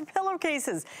that for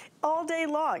pillowcases all day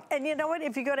long. And you know what?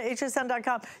 If you go to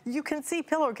hsn.com, you can see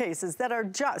pillowcases that are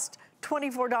just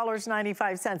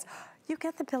 $24.95. You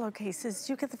get the pillowcases,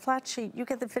 you get the flat sheet, you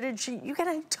get the fitted sheet, you get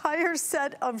an entire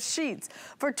set of sheets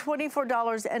for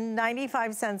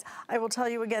 $24.95. I will tell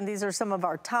you again, these are some of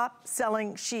our top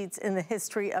selling sheets in the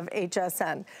history of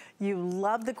HSN. You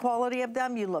love the quality of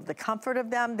them, you love the comfort of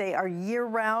them, they are year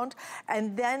round,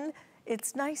 and then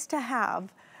it's nice to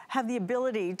have the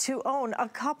ability to own a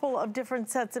couple of different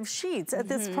sets of sheets at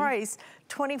this price,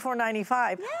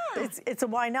 $24.95. Yeah. It's a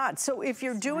why not. So if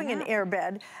you're doing an air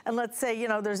bed, and let's say, you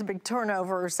know, there's a big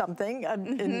turnover or something,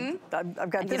 and I've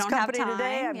got this company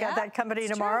today, I've got that company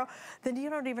tomorrow, then you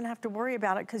don't even have to worry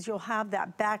about it because you'll have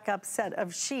that backup set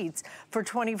of sheets for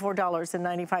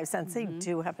 $24.95. They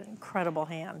do have an incredible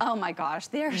hand. Oh my gosh,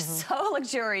 they're so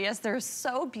luxurious. They're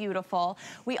so beautiful.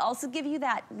 We also give you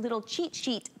that little cheat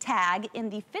sheet tag in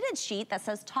the fitted sheet that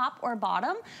says top or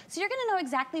bottom. So you're gonna know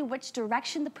exactly which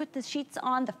direction to put the sheets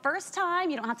on the first time.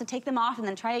 You don't have to take them off and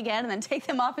then try again and then take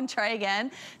them off and try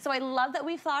again. So I love that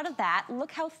we've thought of that.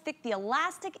 Look how thick the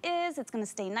elastic is. It's gonna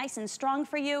stay nice and strong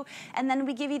for you. And then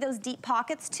we give you those deep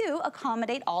pockets to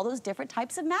accommodate all those different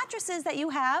types of mattresses that you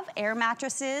have. Air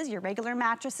mattresses, your regular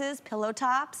mattresses, pillow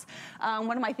tops.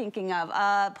 What am I thinking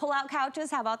of? Pull-out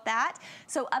couches, how about that?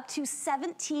 So up to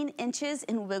 17 inches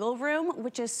in wiggle room,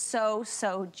 which is so,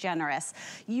 so generous.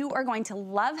 You are going to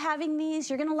love having these.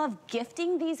 You're gonna love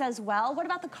gifting these as well. What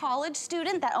about the college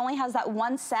student that only has that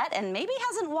one set and maybe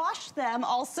hasn't washed them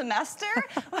all semester?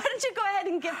 Why don't you go ahead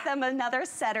and gift them another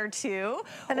set or two?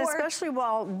 And especially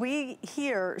while we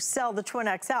here sell the Twin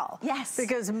XL. Yes.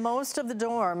 Because most of the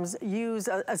dorms use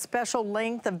a special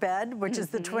length of bed, which is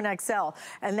the Twin XL.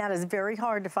 And that is very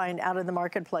hard to find out in the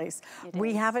marketplace.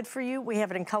 We have it for you. We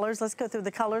have it in colors. Let's go through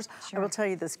the colors. I will tell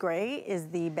you this gray is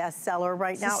the best seller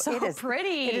right now. So it is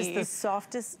pretty. It is the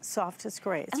softest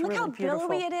gray. It's and look really how beautiful.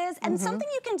 billowy it is. And something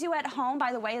you can do at home,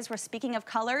 by the way, as we're speaking of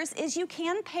colors, is you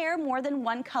can pair more than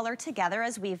one color together,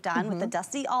 as we've done with the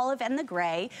dusty olive and the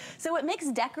gray. So it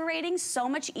makes decorating so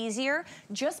much easier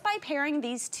just by pairing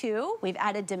these two. We've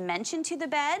added dimension to the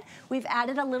bed. We've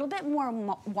added a little bit more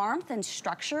warmth and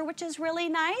structure, which is really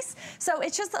nice. So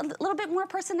it's just a little bit more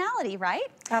personality, right?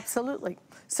 Absolutely.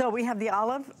 So we have the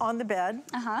olive on the bed.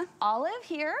 Olive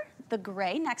here, the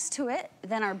gray next to it,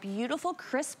 then our beautiful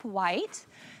crisp white.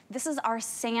 This is our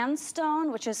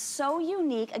sandstone, which is so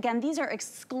unique. Again, these are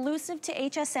exclusive to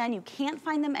HSN. You can't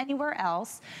find them anywhere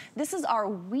else. This is our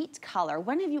wheat color.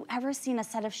 When have you ever seen a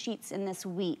set of sheets in this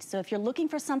wheat? So if you're looking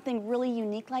for something really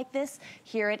unique like this,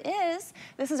 here it is.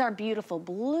 This is our beautiful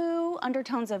blue,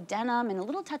 undertones of denim, and a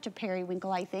little touch of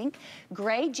periwinkle, I think.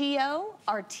 Gray geo,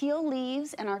 our teal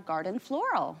leaves, and our garden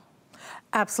floral.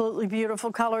 Absolutely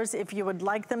beautiful colors. If you would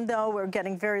like them though, we're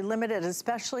getting very limited,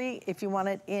 especially if you want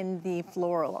it in the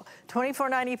floral.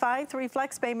 $24.95, 3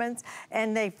 flex payments,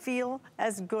 and they feel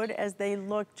as good as they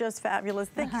look. Just fabulous.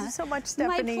 Thank you so much,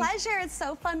 Stephanie. My pleasure. It's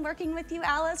so fun working with you,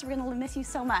 Alyce. We're gonna miss you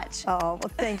so much. Oh,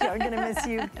 well, thank you. I'm gonna miss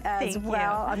you as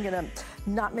well. I'm gonna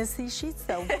not miss these sheets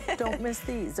though. Don't miss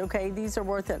these, okay? These are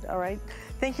worth it, all right?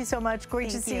 Thank you so much. Great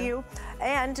to see you.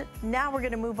 And now we're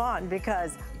gonna move on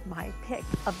because my pick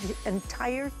of the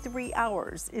entire 3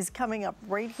 hours is coming up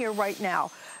right here, right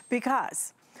now.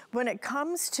 Because when it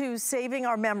comes to saving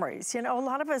our memories, you know, a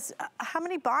lot of us, how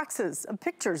many boxes of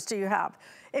pictures do you have?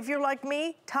 If you're like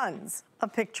me, tons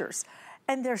of pictures.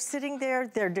 And they're sitting there,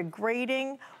 they're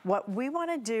degrading. What we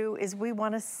wanna do is we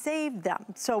wanna save them.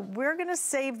 So we're gonna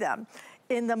save them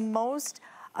in the most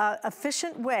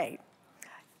efficient way.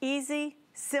 Easy,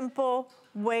 simple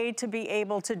way to be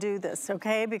able to do this,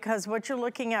 okay? Because what you're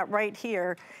looking at right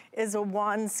here is a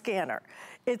wand scanner.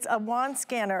 It's a wand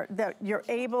scanner that you're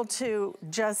able to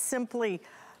just simply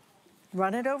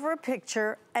run it over a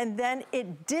picture and then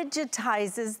it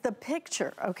digitizes the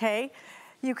picture, okay?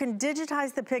 You can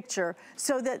digitize the picture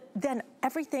so that then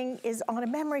everything is on a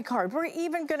memory card. We're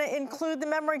even gonna include the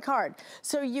memory card.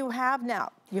 So you have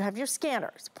now, you have your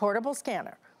scanner, it's a portable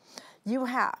scanner. You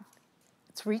have,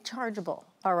 it's rechargeable,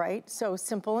 all right? So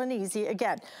simple and easy.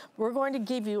 Again, we're going to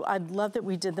give you, I'd love that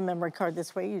we did the memory card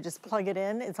this way. You just plug it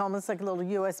in. It's almost like a little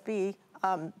USB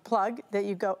plug that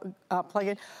you go plug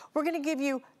in. We're gonna give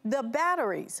you the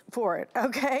batteries for it,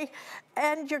 okay?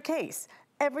 And your case.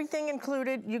 Everything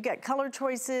included. You get color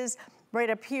choices. Right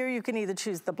up here, you can either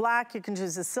choose the black, you can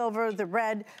choose the silver, the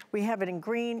red. We have it in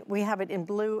green, we have it in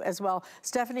blue as well.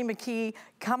 Stephanie McKee,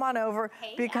 come on over,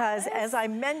 because as I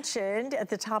mentioned at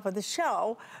the top of the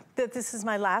show, that this is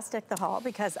my last Deck the Hall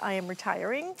because I am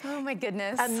retiring. Oh my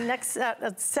goodness. And next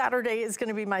Saturday is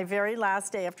gonna be my very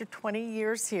last day after 20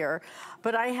 years here.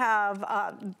 But I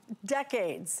have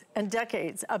decades and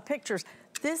decades of pictures.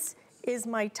 This is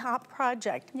my top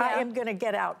project. I am gonna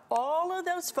get out all of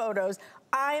those photos.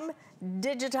 I'm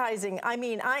digitizing. I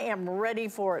mean, I am ready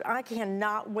for it. I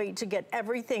cannot wait to get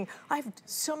everything. I have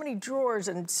so many drawers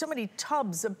and so many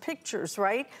tubs of pictures,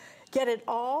 right? Get it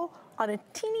all on a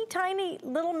teeny tiny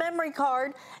little memory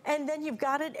card, and then you've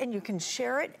got it and you can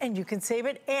share it and you can save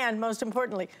it, and most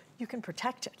importantly, you can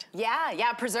protect it.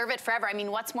 Yeah, preserve it forever. I mean,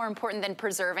 what's more important than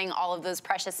preserving all of those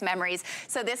precious memories?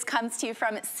 So this comes to you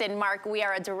from Cinmark. We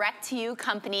are a direct-to-you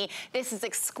company. This is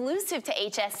exclusive to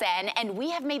HSN, and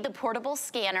we have made the portable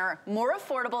scanner more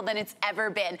affordable than it's ever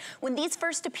been. When these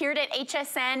first appeared at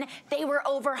HSN, they were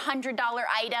over $100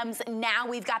 items. Now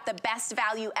we've got the best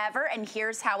value ever, and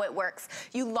here's how it works.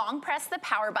 You long press the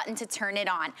power button to turn it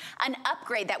on. An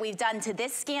upgrade that we've done to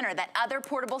this scanner that other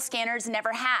portable scanners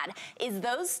never had is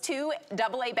those two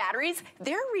AA batteries,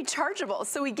 they're rechargeable.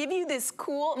 So we give you this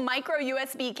cool micro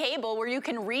USB cable where you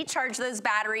can recharge those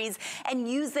batteries and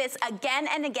use this again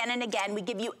and again and again. We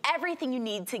give you everything you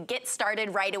need to get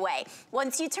started right away.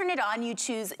 Once you turn it on, you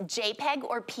choose JPEG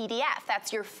or PDF.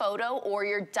 That's your photo or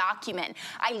your document.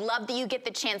 I love that you get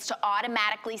the chance to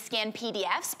automatically scan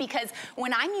PDFs, because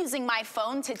when I'm using my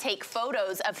phone to take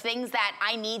photos of things that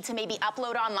I need to maybe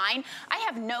upload online, I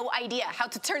have no idea how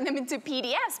to turn them into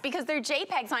PDFs because they're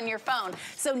JPEGs on your phone.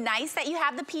 So nice that you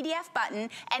have the PDF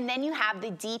button, and then you have the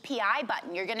DPI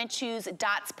button. You're gonna choose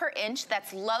dots per inch.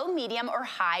 That's low, medium, or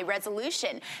high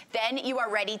resolution. Then you are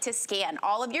ready to scan.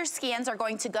 All of your scans are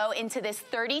going to go into this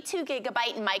 32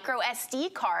 gigabyte micro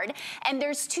SD card, and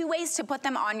there's two ways to put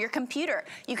them on your computer.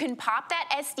 You can pop that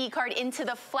SD card into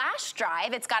the flash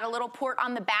drive. It's got a little port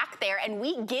on the back there, and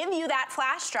we give you that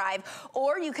flash drive,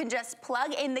 or you can just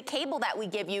plug in the cable that we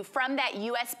give you from that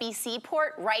USB-C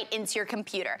port right into your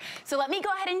computer. So let me go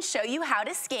ahead and show you how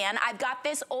to scan. I've got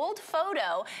this old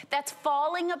photo that's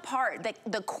falling apart.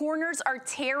 The corners are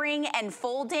tearing and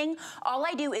folding. All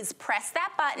I do is press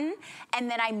that button, and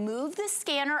then I move the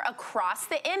scanner across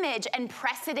the image and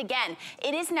press it again.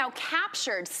 It is now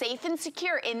captured safe and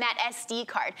secure in that SD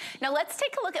card. Now let's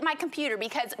take a look at my computer,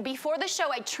 because before the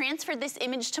show I transferred this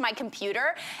image to my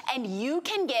computer, and you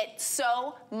can get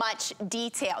so much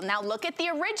detail. Now look at the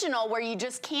original where you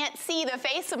just can't see the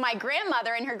face of my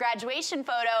grandmother in her graduation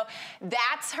photo.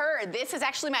 That's her. This is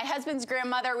actually my husband's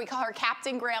grandmother. We call her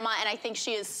Captain Grandma, and I think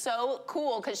she is so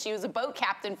cool because she was a boat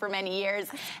captain for many years.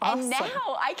 Awesome. And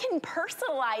now I can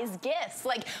personalize gifts.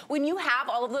 Like when you have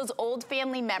all of those old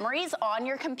family memories on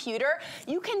your computer,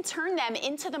 you can turn them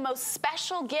into the most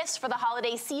special gifts for the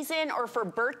holiday season or for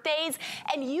birthdays,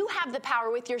 and you have the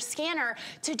power with your scanner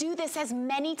to do this as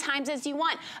many times as you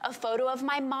want. A photo of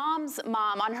my mom's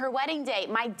mom on her wedding day,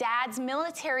 my dad's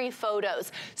military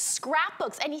photos,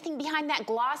 scrapbooks, anything behind that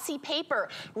glossy paper,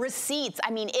 receipts.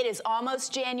 I mean, it is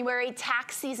almost January.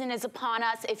 Tax season is upon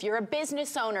us. If you're a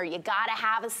business owner, you gotta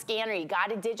have a scanner. You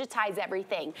gotta digitize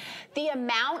everything. The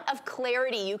amount of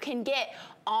clarity you can get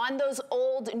on those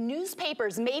old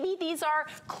newspapers. Maybe these are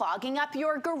clogging up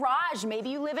your garage. Maybe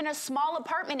you live in a small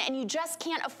apartment and you just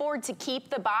can't afford to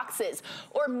keep the boxes.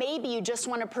 Or maybe you just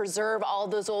want to preserve all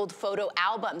those old photo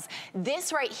albums.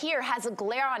 This right here has a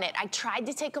glare on it. I tried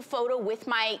to take a photo with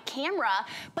my camera,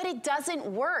 but it doesn't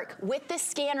work. With this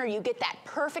scanner, you get that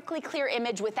perfectly clear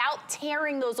image without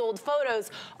tearing those old photos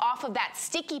off of that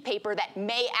sticky paper that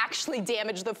may actually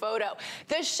damage the photo.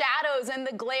 The shadows and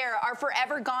the glare are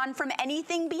forever gone from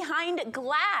anything behind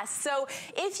glass. So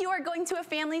if you are going to a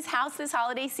family's house this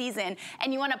holiday season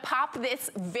and you want to pop this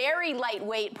very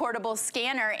lightweight portable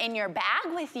scanner in your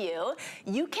bag with you,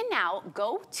 you can now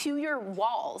go to your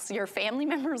walls, your family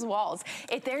members' walls.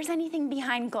 If there's anything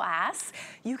behind glass,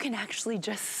 you can actually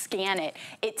just scan it.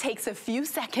 It takes a few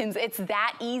seconds. It's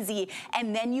that easy.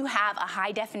 And then you have a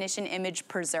high definition image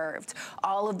preserved.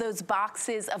 All of those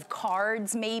boxes of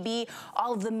cards, maybe,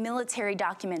 all of the military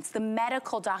documents, the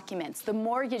medical documents, the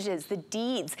mortgages, the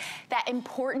deeds, that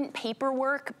important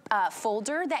paperwork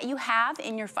folder that you have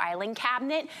in your filing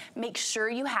cabinet, make sure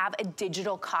you have a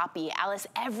digital copy. Alyce,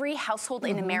 every household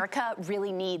in America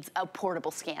really needs a portable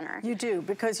scanner. You do,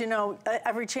 because you know,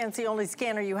 every chance the only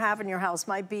scanner you have in your house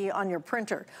might be on your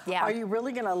printer. Yeah. Are you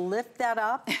really gonna lift that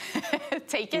up?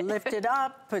 Take it. Lift it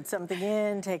up, put something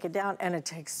in, take it down, and it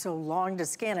takes so long to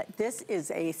scan it. This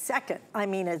is a second. I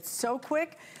mean, it's so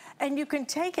quick. And you can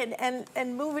take it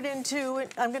and move it into,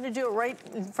 I'm gonna do it right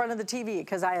in front of the TV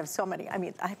because I have so many, I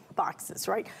mean, I have boxes,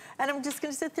 right? And I'm just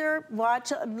gonna sit there,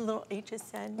 watch a little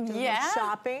HSN, do a little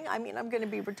shopping. I mean, I'm gonna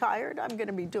be retired. I'm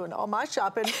gonna be doing all my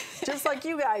shopping, just like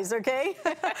you guys, okay?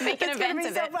 Make an event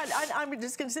of it. Fun. I'm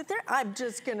just gonna sit there. I'm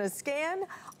just gonna scan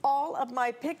all of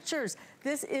my pictures.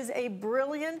 This is a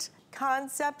brilliant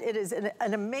concept. It is an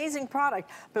amazing product,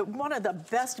 but one of the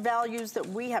best values that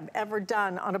we have ever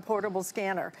done on a portable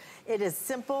scanner. It is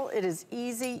simple, it is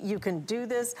easy, you can do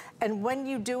this, and when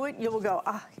you do it, you will go,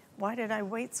 ah, why did I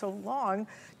wait so long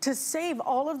to save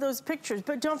all of those pictures?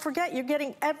 But don't forget, you're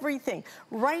getting everything,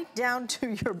 right down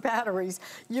to your batteries.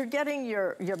 You're getting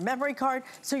your memory card,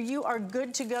 so you are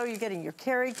good to go. You're getting your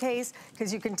carry case,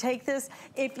 because you can take this.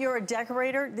 If you're a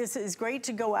decorator, this is great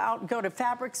to go out, go to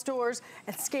fabric stores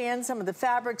and scan some of the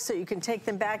fabrics so you can take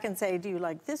them back and say, do you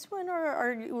like this one, or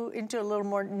are you into a little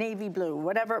more navy blue,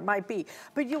 whatever it might be.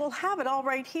 But you will have it all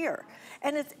right here.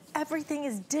 And everything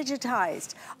is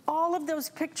digitized. All of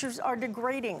those pictures are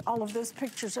degrading. All of those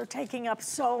pictures are taking up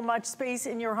so much space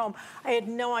in your home. I had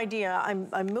no idea.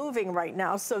 I'm moving right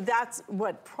now, so that's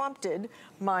what prompted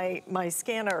my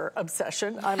scanner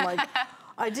obsession. I'm like,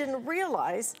 I didn't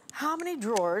realize how many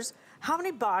drawers, how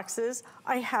many boxes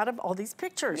I had of all these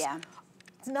pictures. Yeah.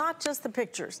 It's not just the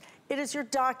pictures. It is your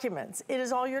documents. It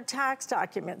is all your tax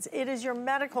documents. It is your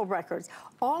medical records.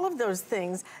 All of those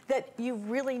things that you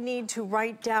really need to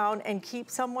write down and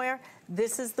keep somewhere.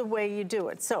 This is the way you do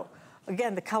it. So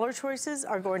again, the color choices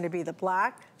are going to be the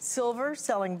black, silver,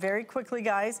 selling very quickly,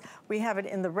 guys. We have it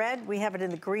in the red, we have it in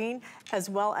the green, as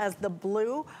well as the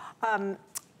blue.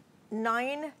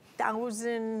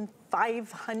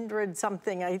 9,500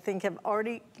 something, I think, have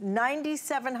already,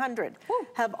 9,700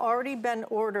 have already been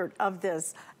ordered of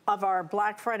this, of our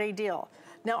Black Friday deal.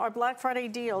 Now, our Black Friday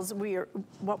deals,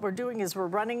 what we're doing is we're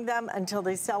running them until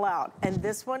they sell out. And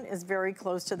this one is very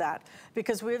close to that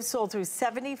because we have sold through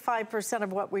 75%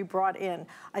 of what we brought in.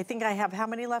 I think I have how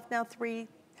many left now?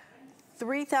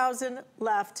 3,000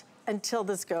 left until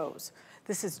this goes.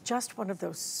 This is just one of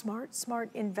those smart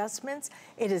investments.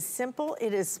 It is simple,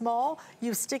 it is small.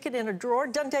 You stick it in a drawer,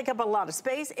 doesn't take up a lot of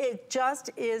space. It just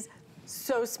is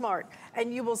so smart,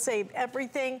 and you will save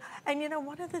everything. And you know,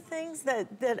 one of the things that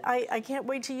I can't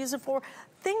wait to use it for,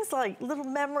 things like little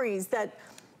memories that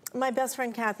my best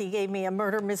friend Kathy gave me a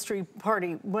murder mystery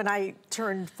party when I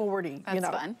turned 40, That's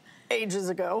fun. Ages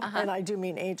ago, and I do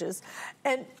mean ages.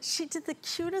 And she did the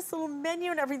cutest little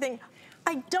menu and everything.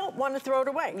 I don't want to throw it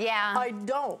away. Yeah. I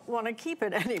don't want to keep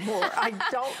it anymore. I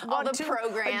don't want to. All the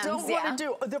programs, I don't want to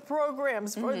do the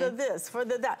programs for the this, for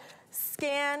the that.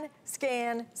 Scan,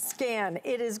 scan, scan.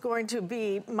 It is going to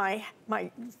be my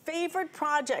favorite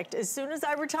project. As soon as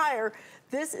I retire,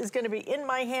 this is going to be in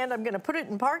my hand. I'm going to put it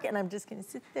in park, and I'm just going to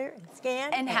sit there and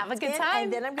scan and have a good time.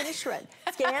 And then I'm going to shred.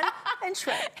 Scan and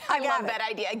shred. I love that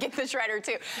idea. Get the shredder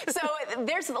too. So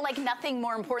there's like nothing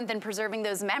more important than preserving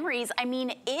those memories. I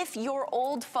mean, if your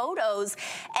old photos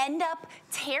end up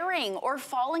tearing or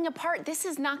falling apart, this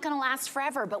is not going to last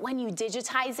forever. But when you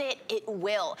digitize it, it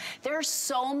will. There are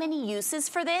so many uses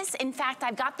for this. In fact,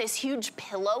 I've got this huge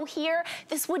pillow here.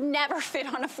 This would never fit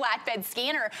on a flatbed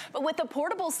scanner, but with a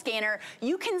portable scanner,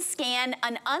 you can scan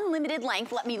an unlimited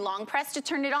length. Let me long press to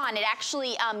turn it on. It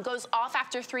actually goes off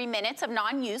after 3 minutes of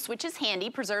non-use, which is handy,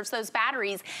 preserves those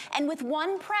batteries. And with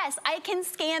one press, I can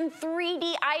scan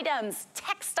 3D items,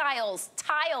 textiles,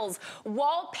 tiles,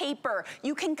 wallpaper.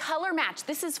 You can color match.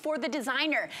 This is for the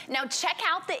designer. Now check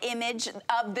out the image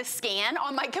of the scan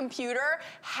on my computer.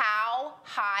 How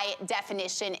high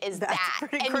definition is that?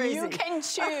 And crazy. You can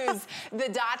choose the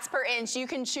dots per inch. You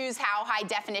can choose how high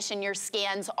definition your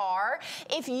scans are.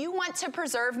 If you want to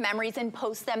preserve memories and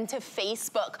post them to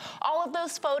Facebook, all of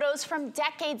those photos from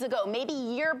decades ago, maybe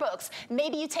yearbooks,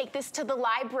 maybe you take this to the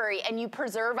library and you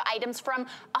preserve items from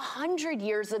 100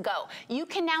 years ago. You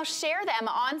can now share them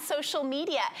on social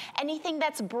media. Anything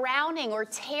that's browning or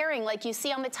tearing, like you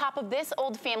see on the top of this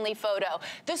old family photo,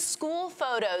 the school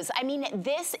photos. I mean,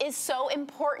 this is so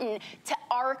important to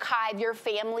archive your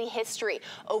family history.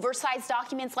 Oversized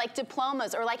documents like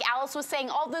diplomas, or like Alyce was saying,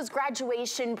 all those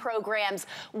graduation programs,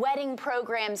 wedding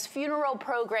programs, funeral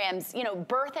programs, you know,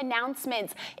 birth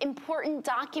announcements, important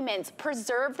documents.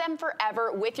 Preserve them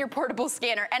forever with your portable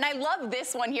scanner. And I love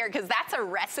this one here because that's a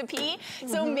recipe.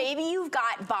 So maybe you've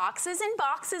got boxes and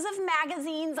boxes of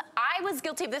magazines. I was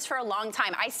guilty of this for a long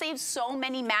time. I saved so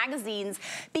many magazines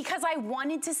because I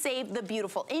wanted to save the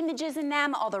beautiful images in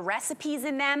them, all the recipes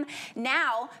in them.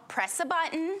 Now, press a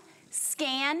button,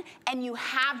 scan, and you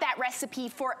have that recipe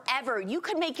forever. You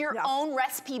could make your own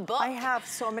recipe book. I have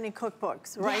so many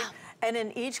cookbooks, right? Yeah. And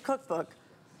in each cookbook,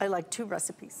 I like 2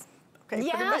 recipes. okay?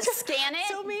 Yeah, scan it,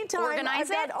 So meantime, organize I've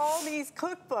got all these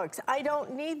cookbooks. I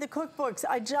don't need the cookbooks.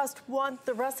 I just want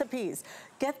the recipes.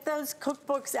 Get those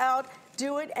cookbooks out,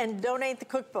 do it, and donate the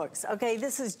cookbooks, okay?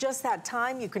 This is just that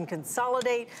time. You can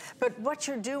consolidate, but what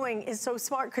you're doing is so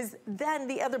smart, because then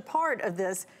the other part of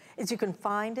this is you can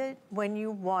find it when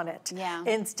you want it. Yeah.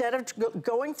 Instead of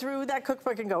going through that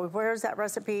cookbook and go, where's that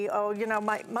recipe? Oh, you know,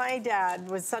 my dad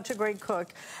was such a great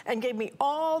cook and gave me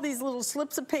all these little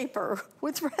slips of paper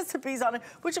with recipes on it,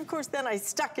 which of course then I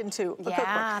stuck into a cookbook.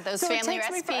 Yeah, those family recipes. So it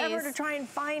takes me forever to try and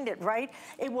find it, right?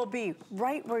 It will be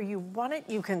right where you want it.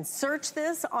 You can search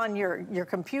this on your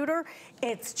computer.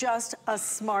 It's just a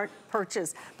smart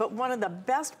purchase. But one of the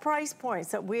best price points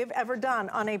that we have ever done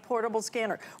on a portable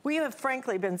scanner. We have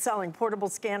frankly been selling portable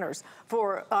scanners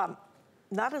for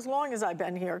not as long as I've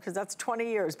been here, because that's 20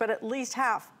 years, but at least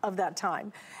half of that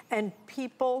time. And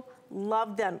people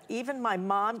love them. Even my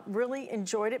mom really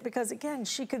enjoyed it because, again,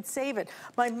 she could save it.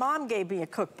 My mom gave me a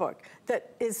cookbook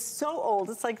that is so old.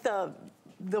 It's like the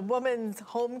Woman's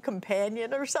Home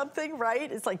Companion or something, right?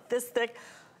 It's like this thick.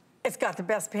 It's got the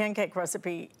best pancake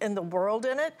recipe in the world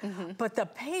in it, but the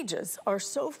pages are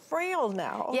so frail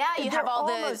now. Yeah, you have all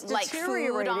the like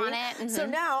food on it. So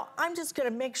now I'm just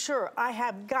gonna make sure I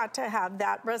have got to have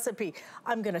that recipe.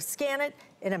 I'm gonna scan it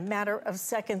in a matter of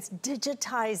seconds,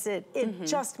 digitize it. It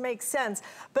just makes sense.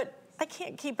 But I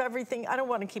can't keep everything. I don't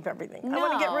want to keep everything. No. I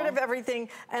want to get rid of everything,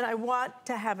 and I want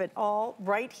to have it all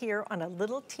right here on a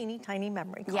little teeny tiny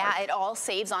memory card. Yeah, it all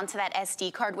saves onto that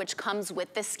SD card, which comes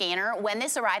with the scanner. When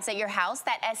this arrives at your house,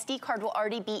 that SD card will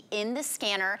already be in the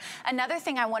scanner. Another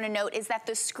thing I want to note is that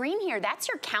the screen here, that's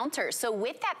your counter. So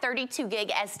with that 32 gig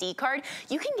SD card,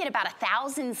 you can get about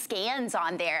 1,000 scans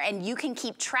on there, and you can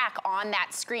keep track on that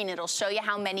screen. It'll show you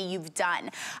how many you've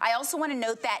done. I also want to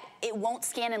note that it won't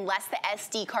scan unless the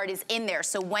SD card is in there.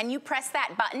 So when you press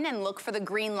that button and look for the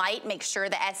green light, make sure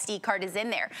the SD card is in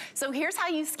there. So here's how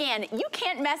you scan. You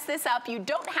can't mess this up. You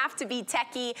don't have to be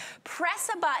techie. Press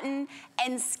a button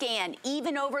and scan,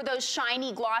 even over those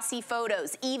shiny glossy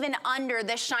photos, even under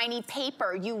the shiny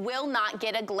paper. You will not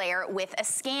get a glare with a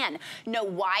scan. No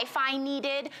Wi-Fi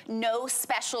needed, no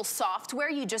special software.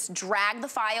 You just drag the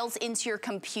files into your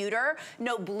computer.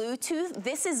 No Bluetooth.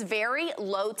 This is very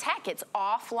low tech. It's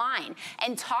offline.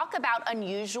 And talk about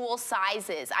unusual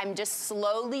sizes. I'm just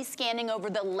slowly scanning over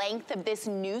the length of this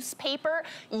newspaper.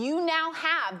 You now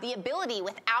have the ability,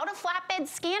 without a flatbed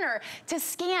scanner, to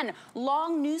scan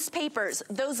long newspapers,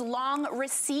 those long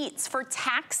receipts for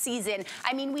tax season.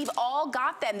 I mean, we've all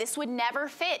got them. This would never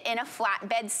fit in a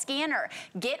flatbed scanner.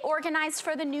 Get organized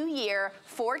for the new year,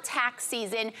 for tax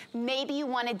season. Maybe you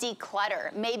want to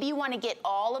declutter. Maybe you want to get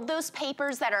all of those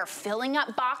papers that are filling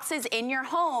up boxes in your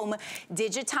home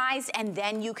digitized, and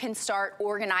then you can start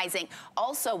organizing.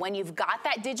 Also, when you've got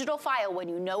that digital file, when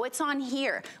you know it's on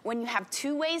here, when you have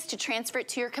two ways to transfer it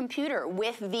to your computer,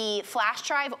 with the flash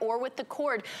drive or with the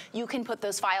cord, you can put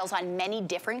those files on many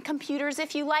different computers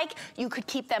if you like. You could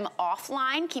keep them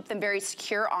offline, keep them very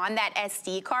secure on that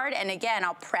SD card. And again,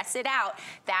 I'll press it out.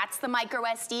 That's the micro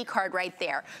SD card right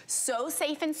there. So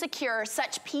safe and secure,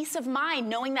 such peace of mind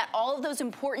knowing that all of those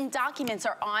important documents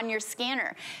are on your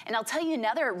scanner. And I'll tell you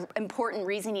another important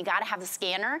reason you gotta have a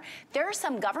scanner. There are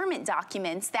some government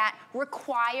documents that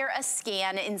require a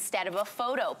scan instead of a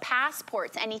photo.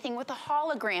 Passports, anything with a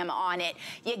hologram on it.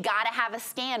 You gotta have a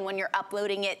scan when you're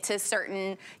uploading it to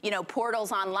certain,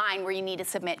 portals online where you need to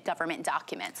submit government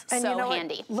documents. And so you know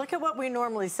handy. What? Look at what we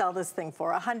normally sell this thing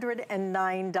for,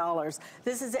 $109.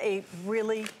 This is a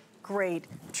really great,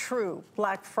 true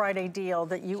Black Friday deal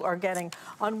that you are getting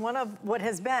on one of what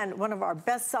has been one of our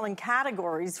best-selling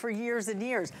categories for years and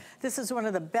years. This is one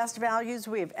of the best values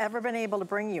we have ever been able to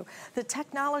bring you. The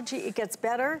technology, it gets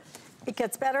better. It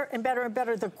gets better and better and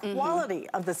better. The quality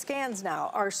of the scans now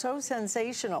are so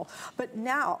sensational. But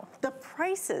now the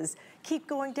prices keep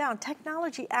going down.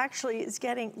 Technology actually is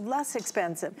getting less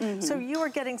expensive. So you are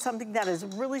getting something that is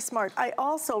really smart. I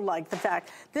also like the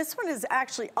fact this one is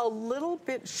actually a little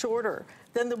bit shorter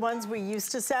than the ones we used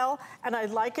to sell. And I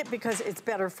like it because it's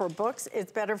better for books.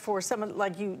 It's better for someone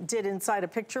like you did inside a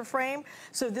picture frame.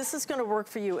 So this is gonna work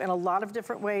for you in a lot of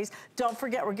different ways. Don't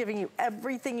forget, we're giving you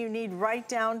everything you need right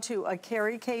down to a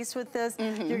carry case with this.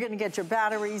 You're gonna get your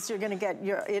batteries, you're gonna get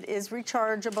it is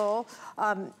rechargeable.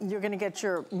 You're gonna get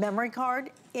your memory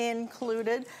card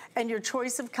included and your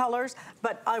choice of colors.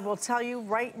 But I will tell you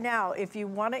right now, if you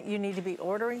want it, you need to be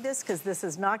ordering this because this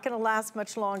is not gonna last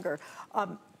much longer.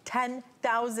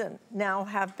 10,000 now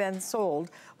have been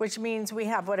sold, which means we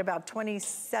have, what, about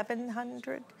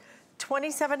 2,700?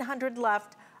 2,700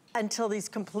 left. until these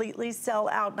completely sell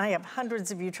out, and I have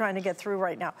hundreds of you trying to get through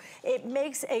right now. It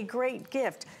makes a great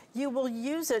gift. You will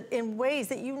use it in ways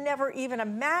that you never even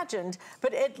imagined,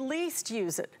 but at least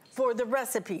use it for the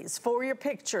recipes, for your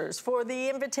pictures, for the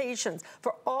invitations,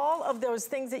 for all of those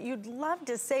things that you'd love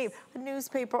to save, a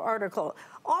newspaper article,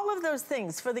 all of those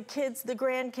things for the kids, the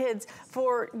grandkids,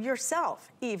 for yourself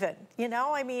even. You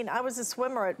know, I mean, I was a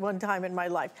swimmer at one time in my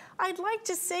life. I'd like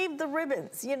to save the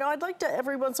ribbons. You know, I'd like to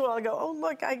every once in a while go, oh,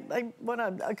 look, I won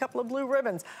a couple of blue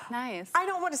ribbons. Nice. I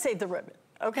don't want to save the ribbon.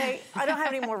 Okay, I don't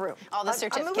have any more room. All the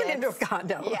certificates. I'm moving into a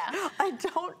condo.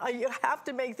 Yeah. You have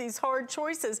to make these hard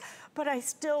choices, but I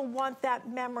still want that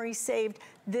memory saved.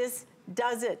 This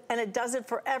does it, and it does it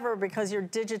forever because you're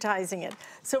digitizing it.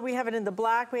 So we have it in the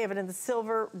black, we have it in the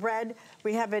silver, red,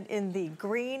 we have it in the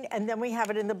green, and then we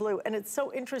have it in the blue. And it's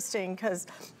so interesting because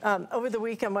over the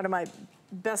weekend, one of my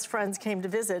best friends came to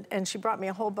visit, and she brought me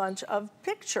a whole bunch of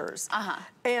pictures.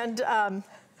 And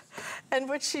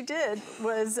what she did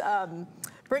was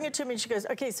bring it to me, and she goes,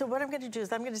 okay, so what I'm gonna do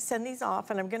is I'm gonna send these off,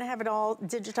 and I'm gonna have it all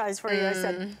digitized for you. I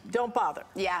said, don't bother.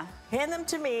 Yeah. Hand them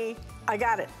to me, I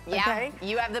got it, yeah, okay?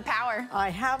 You have the power. I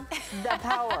have the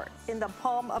power in the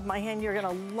palm of my hand. You're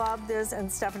gonna love this, and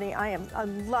Stephanie, I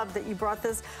love that you brought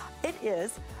this. It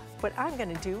is what I'm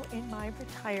gonna do in my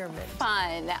retirement.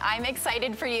 Fun. I'm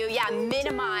excited for you. Yeah,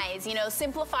 minimize, you know,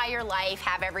 simplify your life,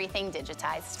 have everything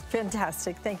digitized.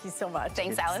 Fantastic, thank you so much.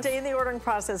 Thanks, Alyce. Stay in the ordering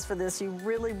process for this. You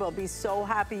really will be so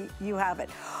happy you have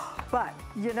it. But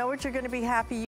you know what you're gonna be happy